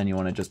 And then you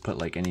want to just put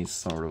like any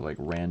sort of like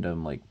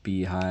random like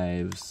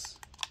beehives.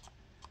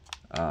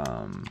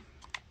 And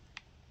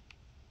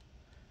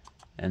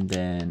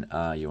then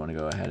you want to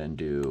go ahead and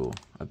do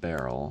a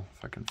barrel,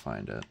 if I can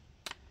find it.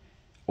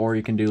 Or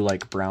you can do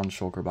like brown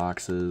shulker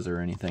boxes or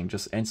anything,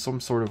 and some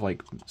sort of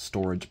like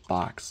storage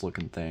box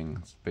looking thing.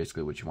 It's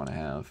basically what you want to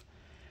have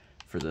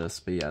for this.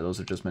 But yeah,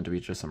 those are just meant to be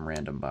just some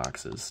random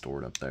boxes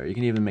stored up there. You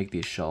can even make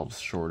these shelves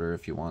shorter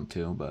if you want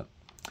to, but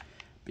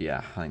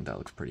yeah, I think that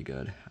looks pretty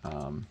good.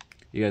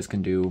 You guys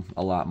can do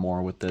a lot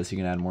more with this. You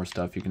can add more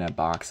stuff. You can add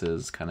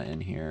boxes kind of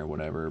in here,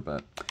 whatever,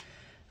 but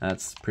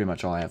that's pretty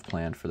much all I have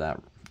planned for that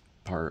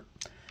part.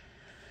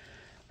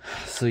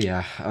 So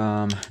yeah,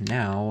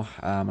 now,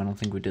 I don't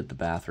think we did the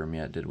bathroom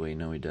yet, did we?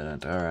 No, we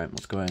didn't. Alright,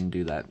 let's go ahead and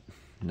do that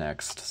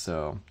next.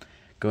 So,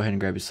 go ahead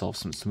and grab yourself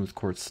some smooth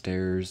quartz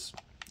stairs,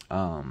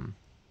 some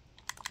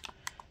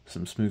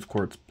smooth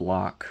quartz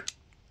block,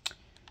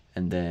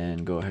 and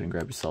then go ahead and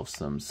grab yourself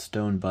some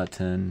stone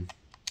button,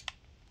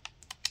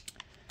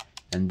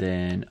 and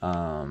then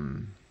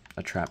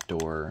a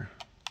trapdoor,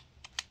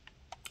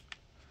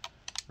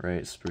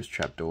 right? Spruce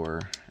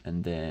trapdoor,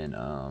 and then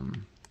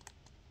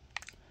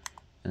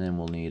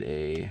we'll need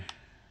a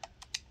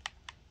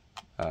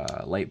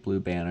light blue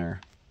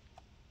banner.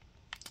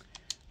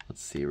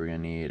 Let's see, we're gonna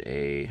need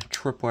a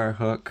tripwire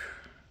hook,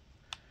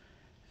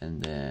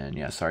 and then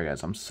yeah, sorry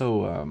guys, I'm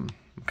so I'm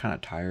kind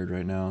of tired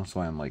right now, so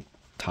I'm like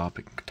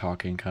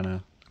talking kind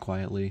of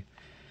quietly.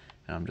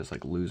 And I'm just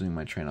like losing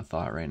my train of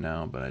thought right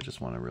now, but I just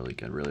want to really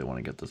want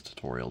to get this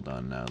tutorial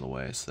done out of the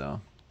way,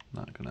 so I'm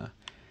not gonna,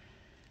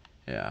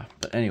 yeah.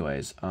 But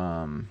anyways,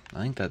 I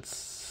think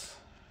that's,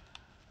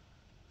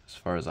 as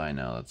far as I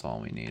know, that's all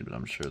we need, but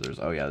I'm sure there's,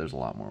 oh yeah, there's a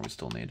lot more we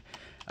still need.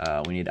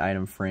 We need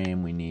item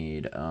frame, we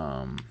need,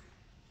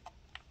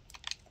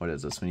 what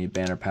is this? We need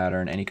banner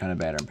pattern, any kind of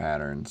banner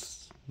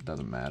patterns,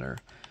 doesn't matter.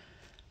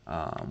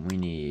 We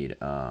need,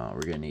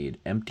 we're gonna need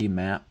empty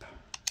map,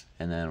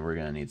 and then we're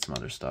gonna need some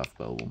other stuff,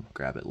 but we'll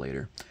grab it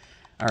later.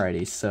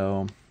 Alrighty,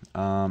 so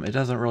it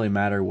doesn't really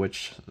matter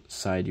which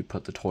side you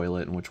put the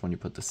toilet and which one you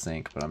put the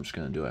sink, but I'm just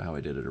gonna do it how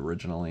I did it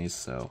originally.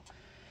 So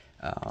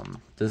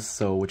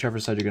so whichever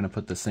side you're gonna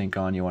put the sink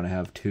on, you want to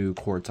have 2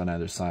 quarts on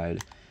either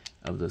side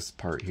of this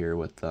part here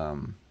with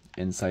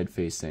inside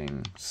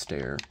facing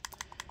stair,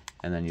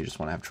 and then you just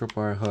want to have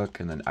tripwire hook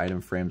and then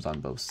item frames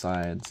on both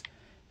sides,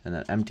 and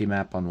then empty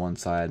map on one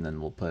side, and then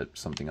we'll put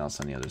something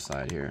else on the other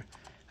side here.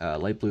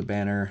 Light blue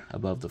banner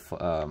above the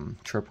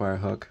tripwire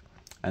hook,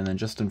 and then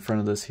just in front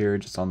of this here,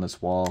 just on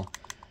this wall,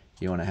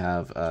 you want to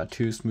have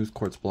 2 smooth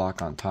quartz block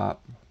on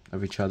top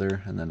of each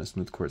other, and then a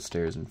smooth quartz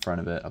stairs in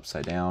front of it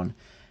upside down,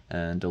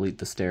 and delete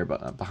the stair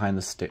behind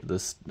the stair,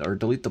 or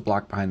delete the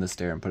block behind the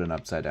stair and put an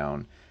upside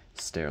down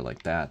stair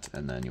like that.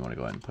 And then you want to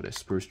go ahead and put a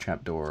spruce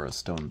trapdoor, a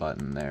stone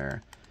button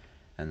there,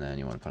 and then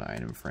you want to put an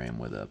item frame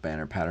with a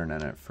banner pattern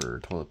in it for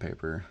toilet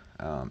paper.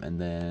 And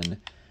then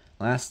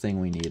last thing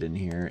we need in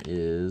here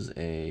is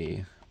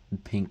a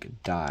pink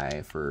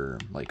dye for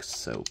like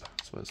soap.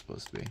 That's what it's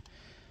supposed to be.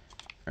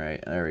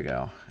 Right, there we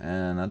go.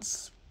 And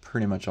that's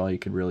pretty much all you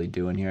could really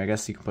do in here. I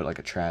guess you can put like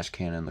a trash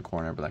can in the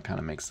corner, but that kind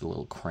of makes it a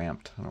little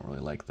cramped. I don't really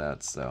like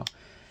that. So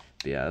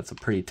yeah, that's a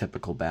pretty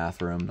typical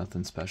bathroom,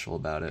 nothing special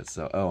about it.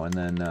 So and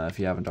then if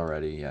you haven't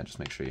already, yeah, just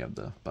make sure you have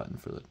the button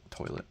for the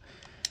toilet.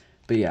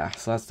 But yeah,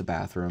 so that's the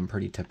bathroom,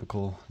 pretty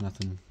typical,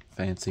 nothing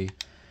fancy.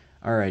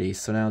 Alrighty,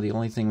 so now the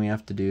only thing we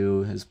have to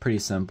do is pretty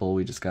simple.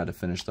 We just got to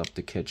finish up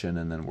the kitchen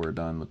and then we're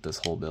done with this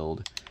whole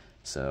build.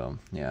 So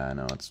yeah, I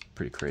know it's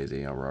pretty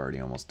crazy how we're already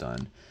almost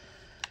done.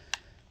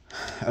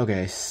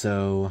 Okay,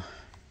 so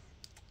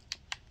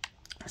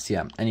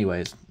yeah,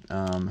 anyways,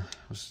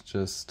 let's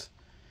just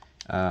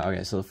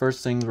okay, so the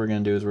first things we're gonna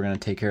do is we're gonna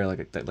take care of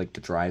like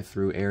the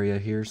drive-through area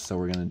here. So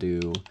we're gonna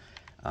do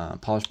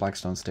polished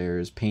blackstone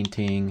stairs,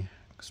 painting,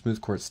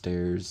 smooth quartz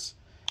stairs,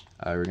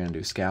 we're gonna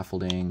do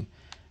scaffolding,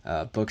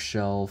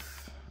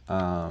 bookshelf,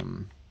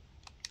 and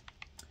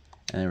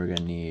then we're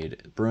gonna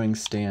need brewing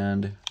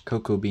stand,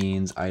 cocoa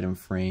beans, item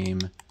frame,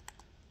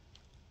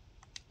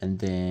 and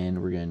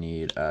then we're gonna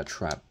need a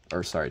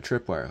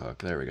tripwire hook.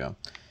 There we go.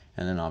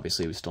 And then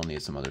obviously we still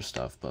need some other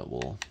stuff, but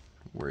we'll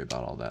worry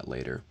about all that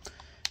later.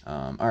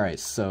 Alright,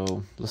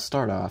 so let's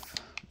start off.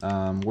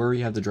 Where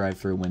you have the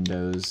drive-through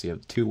windows, you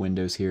have 2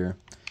 windows here.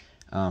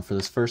 For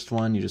this first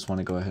one, you just want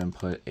to go ahead and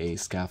put a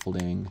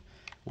scaffolding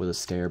with a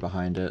stair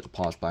behind it, a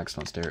polished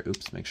blackstone stair.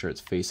 Oops, make sure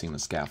it's facing the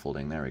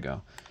scaffolding. There we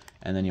go.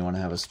 And then you want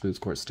to have a smooth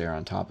quartz stair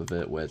on top of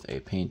it with a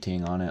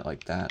painting on it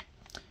like that.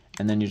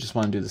 And then you just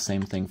want to do the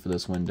same thing for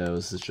this window.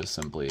 This is just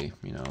simply,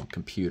 you know,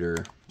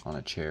 computer on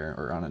a chair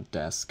or on a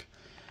desk.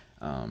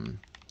 But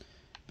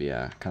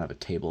yeah, kind of a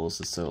table.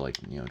 This is so like,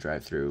 you know,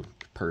 drive-through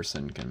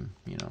person can,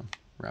 you know,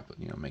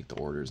 make the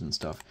orders and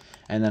stuff.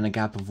 And then a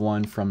gap of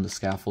 1 from the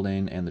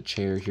scaffolding and the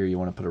chair here. You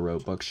want to put a row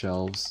of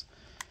bookshelves,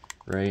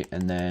 right?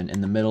 And then in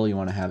the middle, you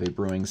want to have a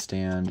brewing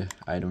stand,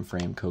 item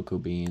frame, cocoa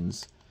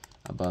beans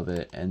above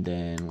it, and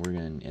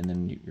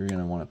then you're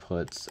gonna want to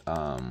put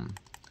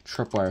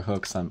tripwire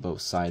hooks on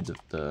both sides of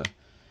the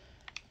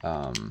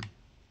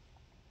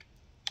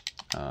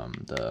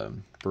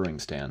brewing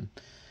stand.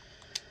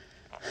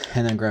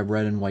 And then grab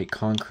red and white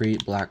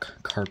concrete, black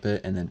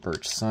carpet, and then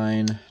birch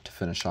sign to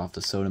finish off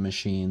the soda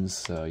machines.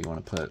 So you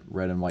want to put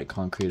red and white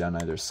concrete on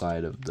either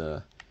side of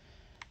the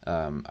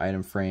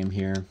item frame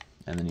here,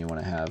 and then you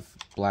want to have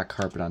black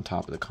carpet on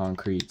top of the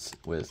concretes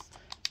with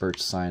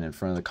birch sign in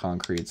front of the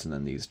concretes, and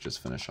then these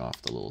just finish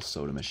off the little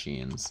soda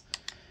machines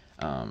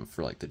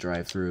for like the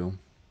drive-through.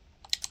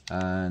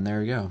 And there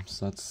we go.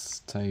 So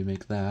that's how you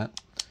make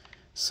that.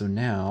 So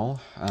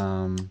now,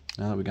 now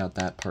that we got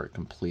that part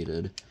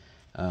completed,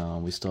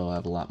 we still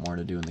have a lot more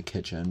to do in the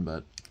kitchen,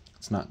 but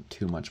it's not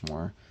too much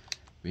more,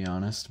 to be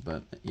honest.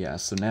 But yeah,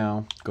 so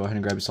now go ahead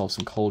and grab yourself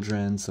some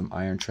cauldron, some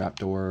iron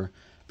trapdoor,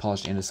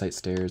 polished andesite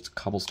stairs,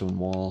 cobblestone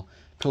wall,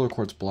 pillar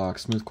quartz block,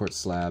 smooth quartz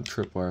slab,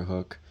 tripwire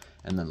hook,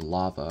 and then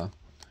lava.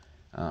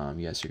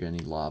 Yes, you're gonna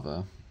need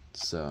lava,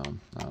 so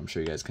I'm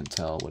sure you guys can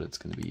tell what it's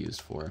gonna be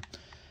used for.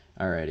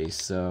 Alrighty,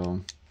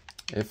 so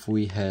if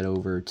we head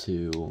over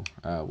to,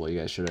 well, you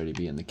guys should already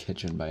be in the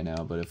kitchen by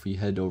now, but if we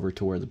head over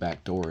to where the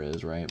back door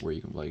is, right, where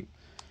you can, like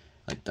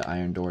the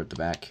iron door at the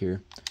back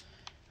here,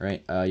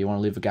 right, you want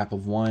to leave a gap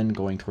of 1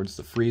 going towards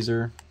the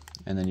freezer,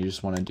 and then you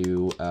just want to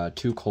do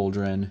 2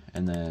 cauldron,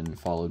 and then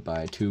followed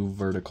by 2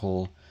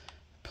 vertical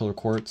pillar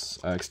quartz.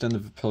 Extend the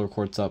pillar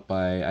quartz up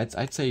by,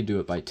 I'd say do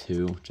it by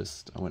 2,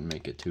 just, I wouldn't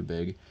make it too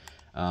big,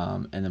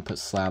 and then put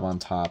slab on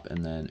top,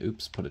 and then,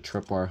 oops, put a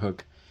tripwire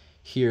hook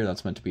here.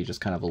 That's meant to be just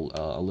kind of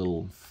a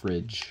little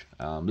fridge.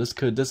 This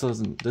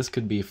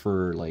could be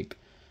for like,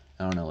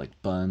 I don't know,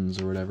 like buns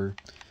or whatever.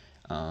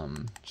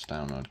 Just, I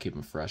don't know, to keep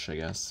them fresh, I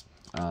guess.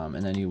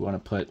 And then you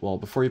want to put, well,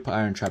 before you put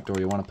iron trapdoor,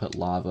 you want to put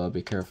lava.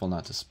 Be careful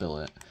not to spill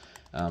it.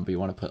 But you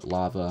want to put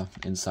lava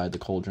inside the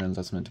cauldrons.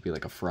 That's meant to be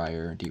like a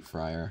fryer, deep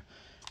fryer.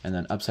 And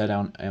then upside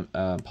down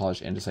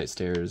polished andesite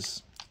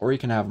stairs, or you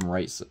can have them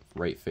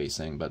right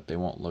facing, but they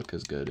won't look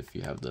as good if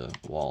you have the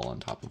wall on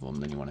top of them.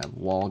 Then you want to have a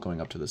wall going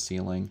up to the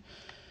ceiling.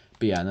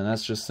 But yeah, and then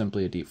that's just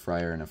simply a deep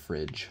fryer and a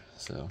fridge.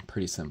 So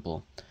pretty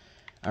simple.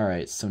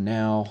 Alright, so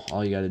now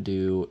all we gotta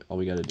do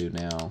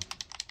now,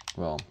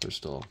 well, there's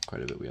still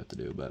quite a bit we have to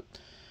do, but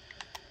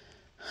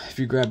if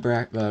you grab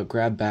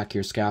back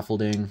your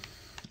scaffolding,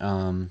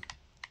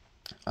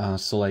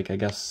 so like, I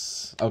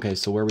guess, okay,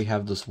 so where we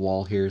have this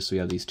wall here, so we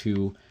have these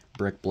 2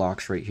 brick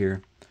blocks right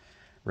here,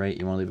 right?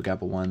 You want to leave a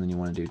gap of 1, then you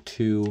want to do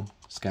 2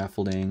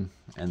 scaffolding,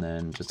 and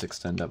then just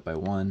extend up by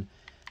 1.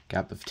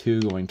 Gap of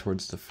 2 going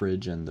towards the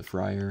fridge and the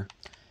fryer.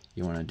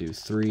 You want to do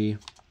 3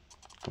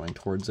 going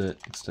towards it,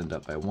 extend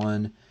up by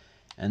 1.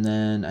 And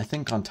then I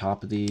think on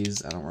top of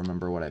these, I don't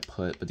remember what I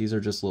put, but these are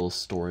just little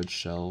storage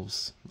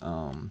shelves.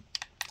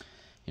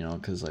 You You know,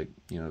 because like,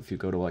 you know, if you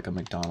go to like a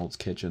McDonald's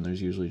kitchen,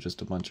 there's usually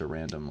just a bunch of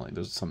random, like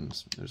there's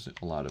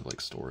a lot of like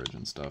storage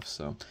and stuff.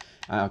 So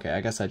okay, I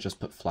guess I just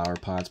put flower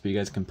pots, but you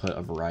guys can put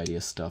a variety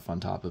of stuff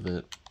on top of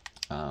it.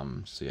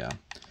 So yeah,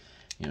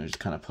 you know, just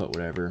kind of put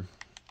whatever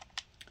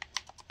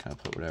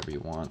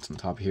you want on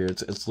top here.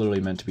 It's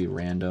literally meant to be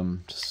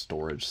random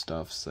storage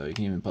stuff, so you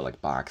can even put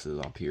like boxes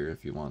up here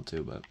if you want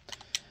to. But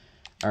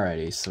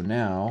alrighty, so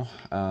now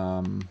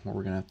what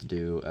we're gonna have to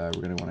do,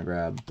 we're gonna want to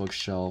grab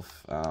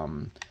bookshelf,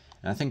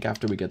 and I think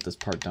after we get this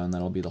part done,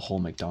 that'll be the whole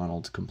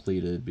McDonald's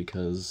completed,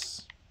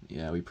 because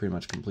yeah, we pretty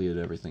much completed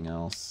everything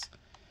else,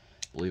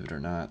 believe it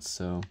or not.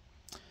 So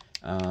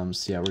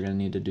so yeah, we're gonna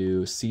need to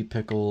do sea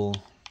pickle,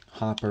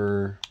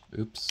 hopper,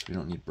 oops, we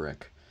don't need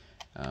brick,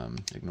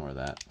 ignore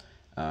that.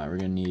 We're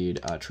gonna need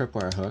a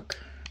tripwire hook,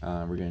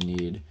 we're gonna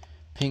need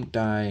pink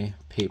dye,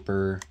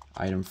 paper,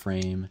 item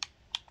frame,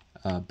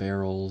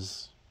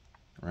 barrels,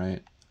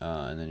 right,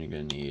 and then you're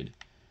gonna need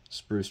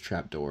spruce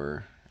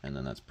trapdoor, and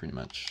then that's pretty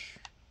much,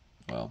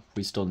 well,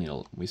 we still need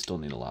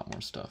a lot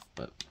more stuff,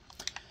 but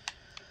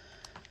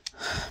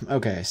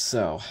okay.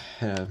 So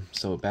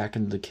back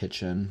into the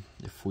kitchen.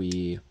 If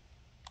we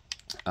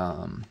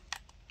alright,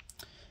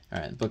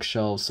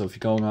 bookshelves. So if you're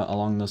going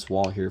along this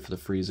wall here for the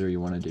freezer, you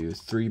want to do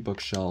 3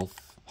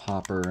 bookshelf,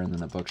 hopper, and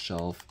then a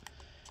bookshelf,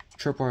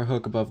 tripwire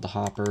hook above the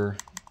hopper,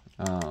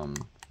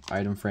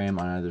 item frame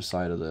on either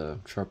side of the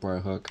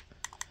tripwire hook,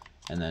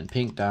 and then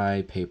pink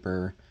dye,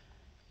 paper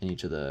in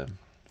each of the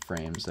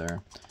frames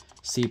there.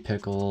 Sea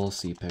pickle,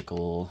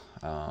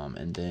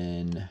 and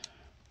then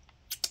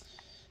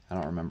I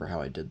don't remember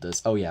how I did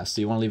this. Oh yeah, so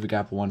you want to leave a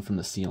gap of 1 from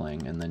the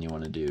ceiling, and then you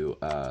want to do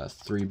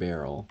 3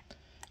 barrel,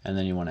 and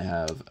then you want to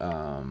have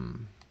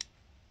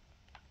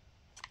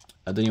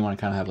then you want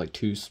to kind of have like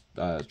 2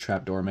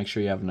 trapdoor. Make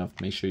sure you have enough.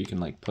 Make sure you can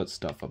like put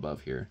stuff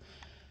above here.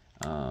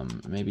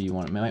 Maybe you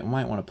might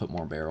want to put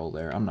more barrel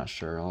there. I'm not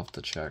sure. I'll have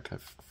to check. I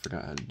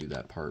forgot how to do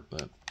that part,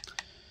 but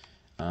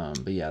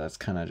yeah, that's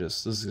kind of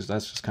just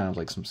that's just kind of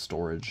like some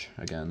storage.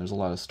 Again, there's a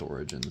lot of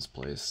storage in this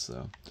place.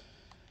 So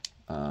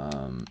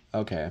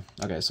okay,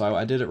 so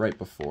I did it right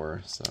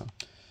before. So,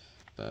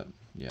 but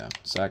yeah.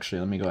 So actually,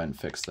 let me go ahead and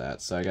fix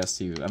that. So I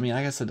guess I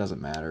guess it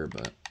doesn't matter,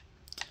 but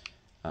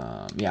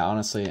yeah,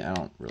 honestly, I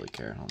don't really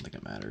care. I don't think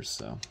it matters.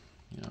 So,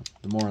 you know,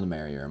 the more the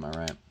merrier. Am I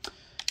right?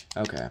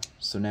 Okay,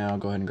 so now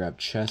go ahead and grab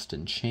chest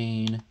and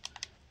chain,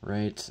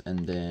 right?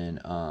 And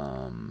then,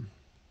 I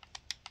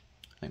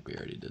think we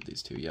already did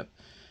these 2, yep.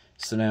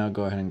 So now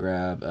go ahead and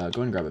grab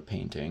a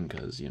painting,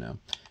 because, you know,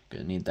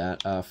 gonna need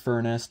that.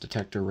 Furnace,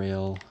 detector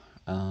rail,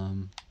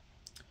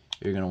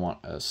 you're gonna want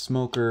a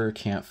smoker,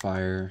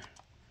 campfire,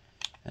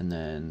 and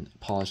then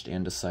polished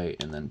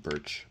andesite, and then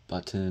birch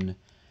button.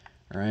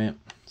 Alright,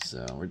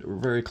 so we're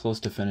very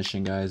close to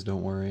finishing, guys,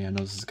 don't worry. I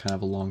know this is kind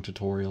of a long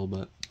tutorial,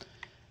 but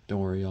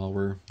don't worry, y'all,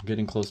 we're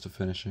getting close to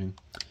finishing.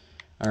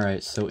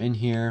 Alright, so in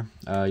here,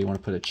 you want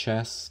to put a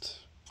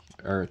chest,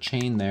 or a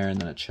chain there, and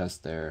then a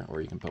chest there,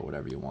 or you can put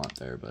whatever you want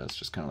there, but it's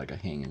just kind of like a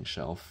hanging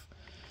shelf.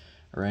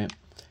 Alright,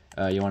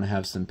 you want to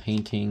have some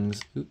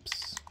paintings,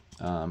 oops,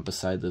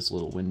 beside this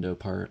little window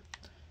part,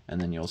 and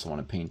then you also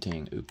want a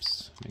painting,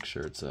 oops, make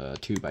sure it's a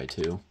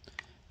 2x2,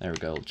 there we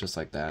go, just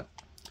like that.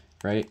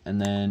 Right, and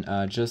then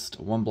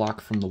just 1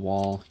 block from the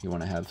wall, you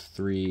want to have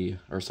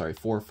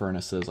 4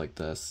 furnaces like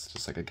this,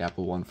 just like a gap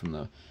of 1 from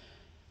the,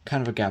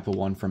 kind of a gap of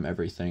 1 from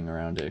everything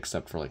around it,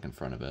 except for like in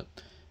front of it.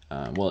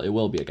 Well, it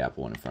will be a gap of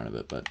 1 in front of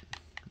it, but,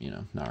 you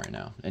know, not right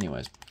now.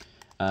 Anyways,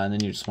 and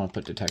then you just want to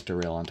put detector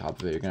rail on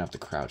top of it. You're gonna have to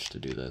crouch to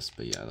do this,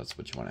 but yeah, that's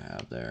what you want to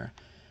have there,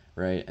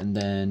 right? And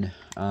then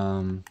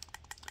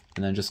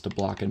just a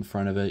block in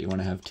front of it, you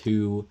want to have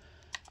 2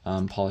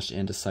 polished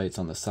andesites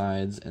on the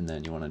sides, and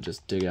then you want to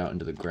just dig out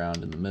into the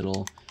ground in the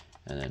middle,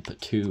 and then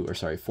put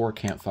 4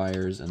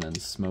 campfires, and then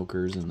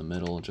smokers in the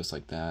middle, just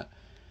like that,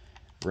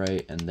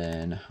 right? And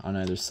then on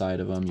either side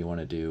of them, you want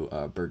to do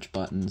birch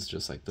buttons,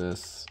 just like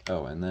this.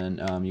 Oh, and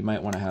then you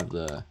might want to have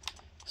the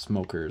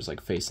smokers like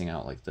facing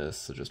out like this,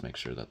 so just make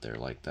sure that they're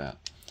like that.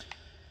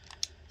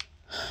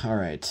 All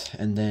right,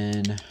 and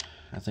then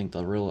I think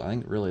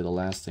really the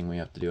last thing we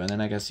have to do, and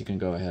then I guess you can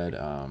go ahead.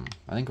 I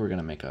think we're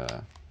gonna make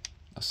a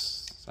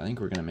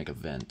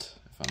vent,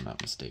 if I'm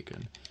not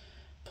mistaken.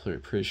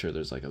 Pretty sure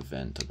there's like a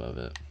vent above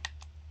it,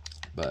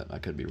 but I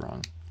could be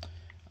wrong.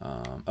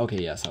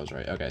 Okay, yes, I was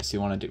right. Okay, so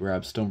you want to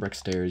grab stone brick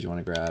stairs, you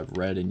want to grab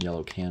red and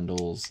yellow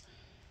candles,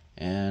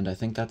 and I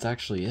think that's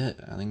actually it.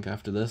 I think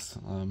after this,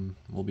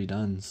 we'll be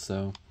done.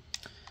 So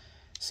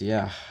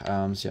yeah,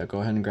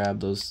 go ahead and grab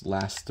those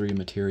last 3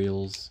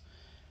 materials,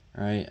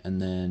 right?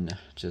 And then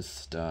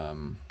just,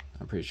 I'm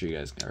pretty sure you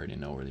guys already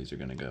know where these are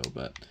gonna go,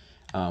 but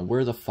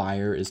where the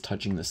fire is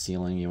touching the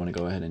ceiling, you want to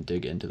go ahead and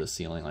dig into the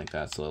ceiling like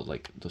that, so that,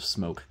 like, the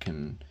smoke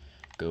can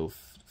go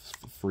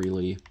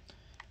freely,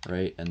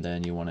 right? And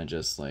then you want to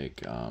just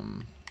like,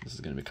 this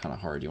is going to be kind of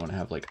hard, you want to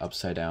have like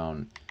upside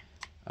down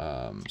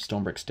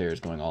stone brick stairs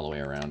going all the way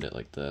around it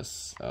like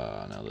this.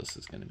 Now this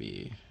is going to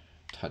be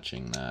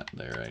touching that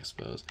there, I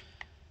suppose.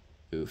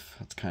 Oof,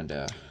 that's kind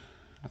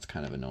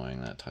of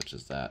annoying that it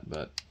touches that,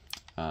 but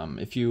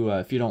If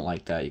you don't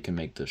like that, you can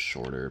make this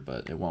shorter,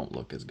 but it won't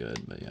look as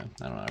good. But yeah,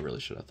 I don't know, I really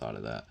should have thought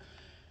of that.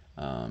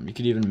 You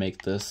could even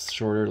make this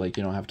shorter, like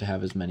you don't have to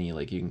have as many,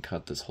 like you can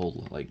cut this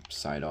whole like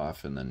side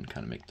off and then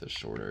kind of make this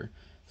shorter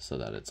so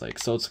that it's like,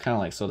 so it's kind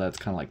of like, so that's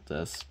kind of like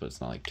this, but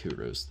it's not like 2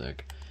 rows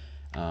thick.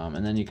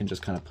 And then you can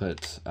just kind of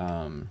put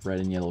red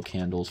and yellow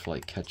candles for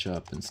like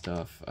ketchup and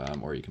stuff,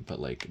 or you can put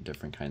like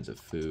different kinds of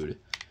food,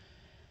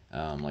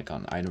 like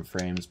on item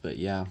frames. But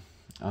yeah,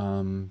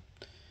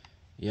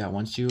 yeah,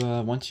 once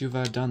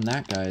you've done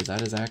that, guys,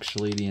 that is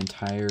actually the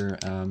entire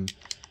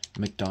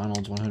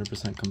McDonald's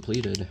 100%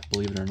 completed,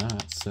 believe it or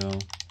not. So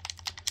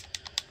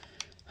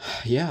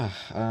yeah,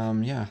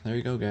 yeah, there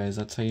you go, guys.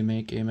 That's how you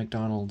make a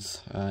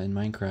McDonald's in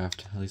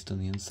Minecraft, at least on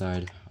the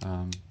inside.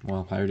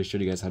 Well, I already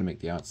showed you guys how to make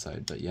the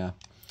outside, but yeah,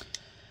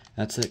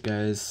 that's it,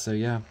 guys. So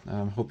yeah,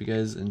 hope you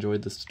guys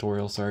enjoyed this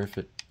tutorial. Sorry if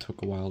it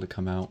took a while to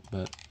come out,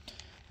 but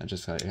I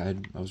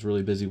was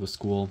really busy with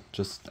school.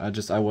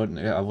 I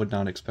would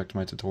not expect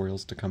my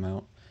tutorials to come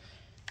out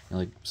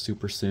like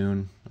super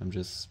soon. I'm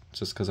just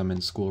because I'm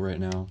in school right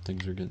now,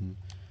 things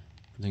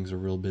are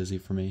real busy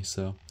for me.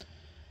 So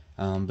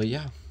but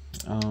yeah,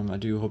 I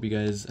do hope you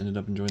guys ended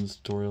up enjoying this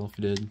tutorial. If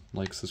you did,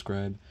 like,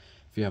 subscribe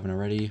if you haven't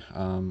already,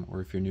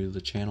 or if you're new to the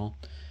channel.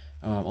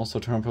 Also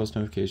turn on post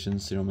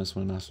notifications so you don't miss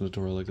when an awesome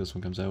tutorial like this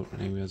one comes out.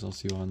 Anyways, I'll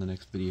see you on the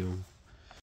next video.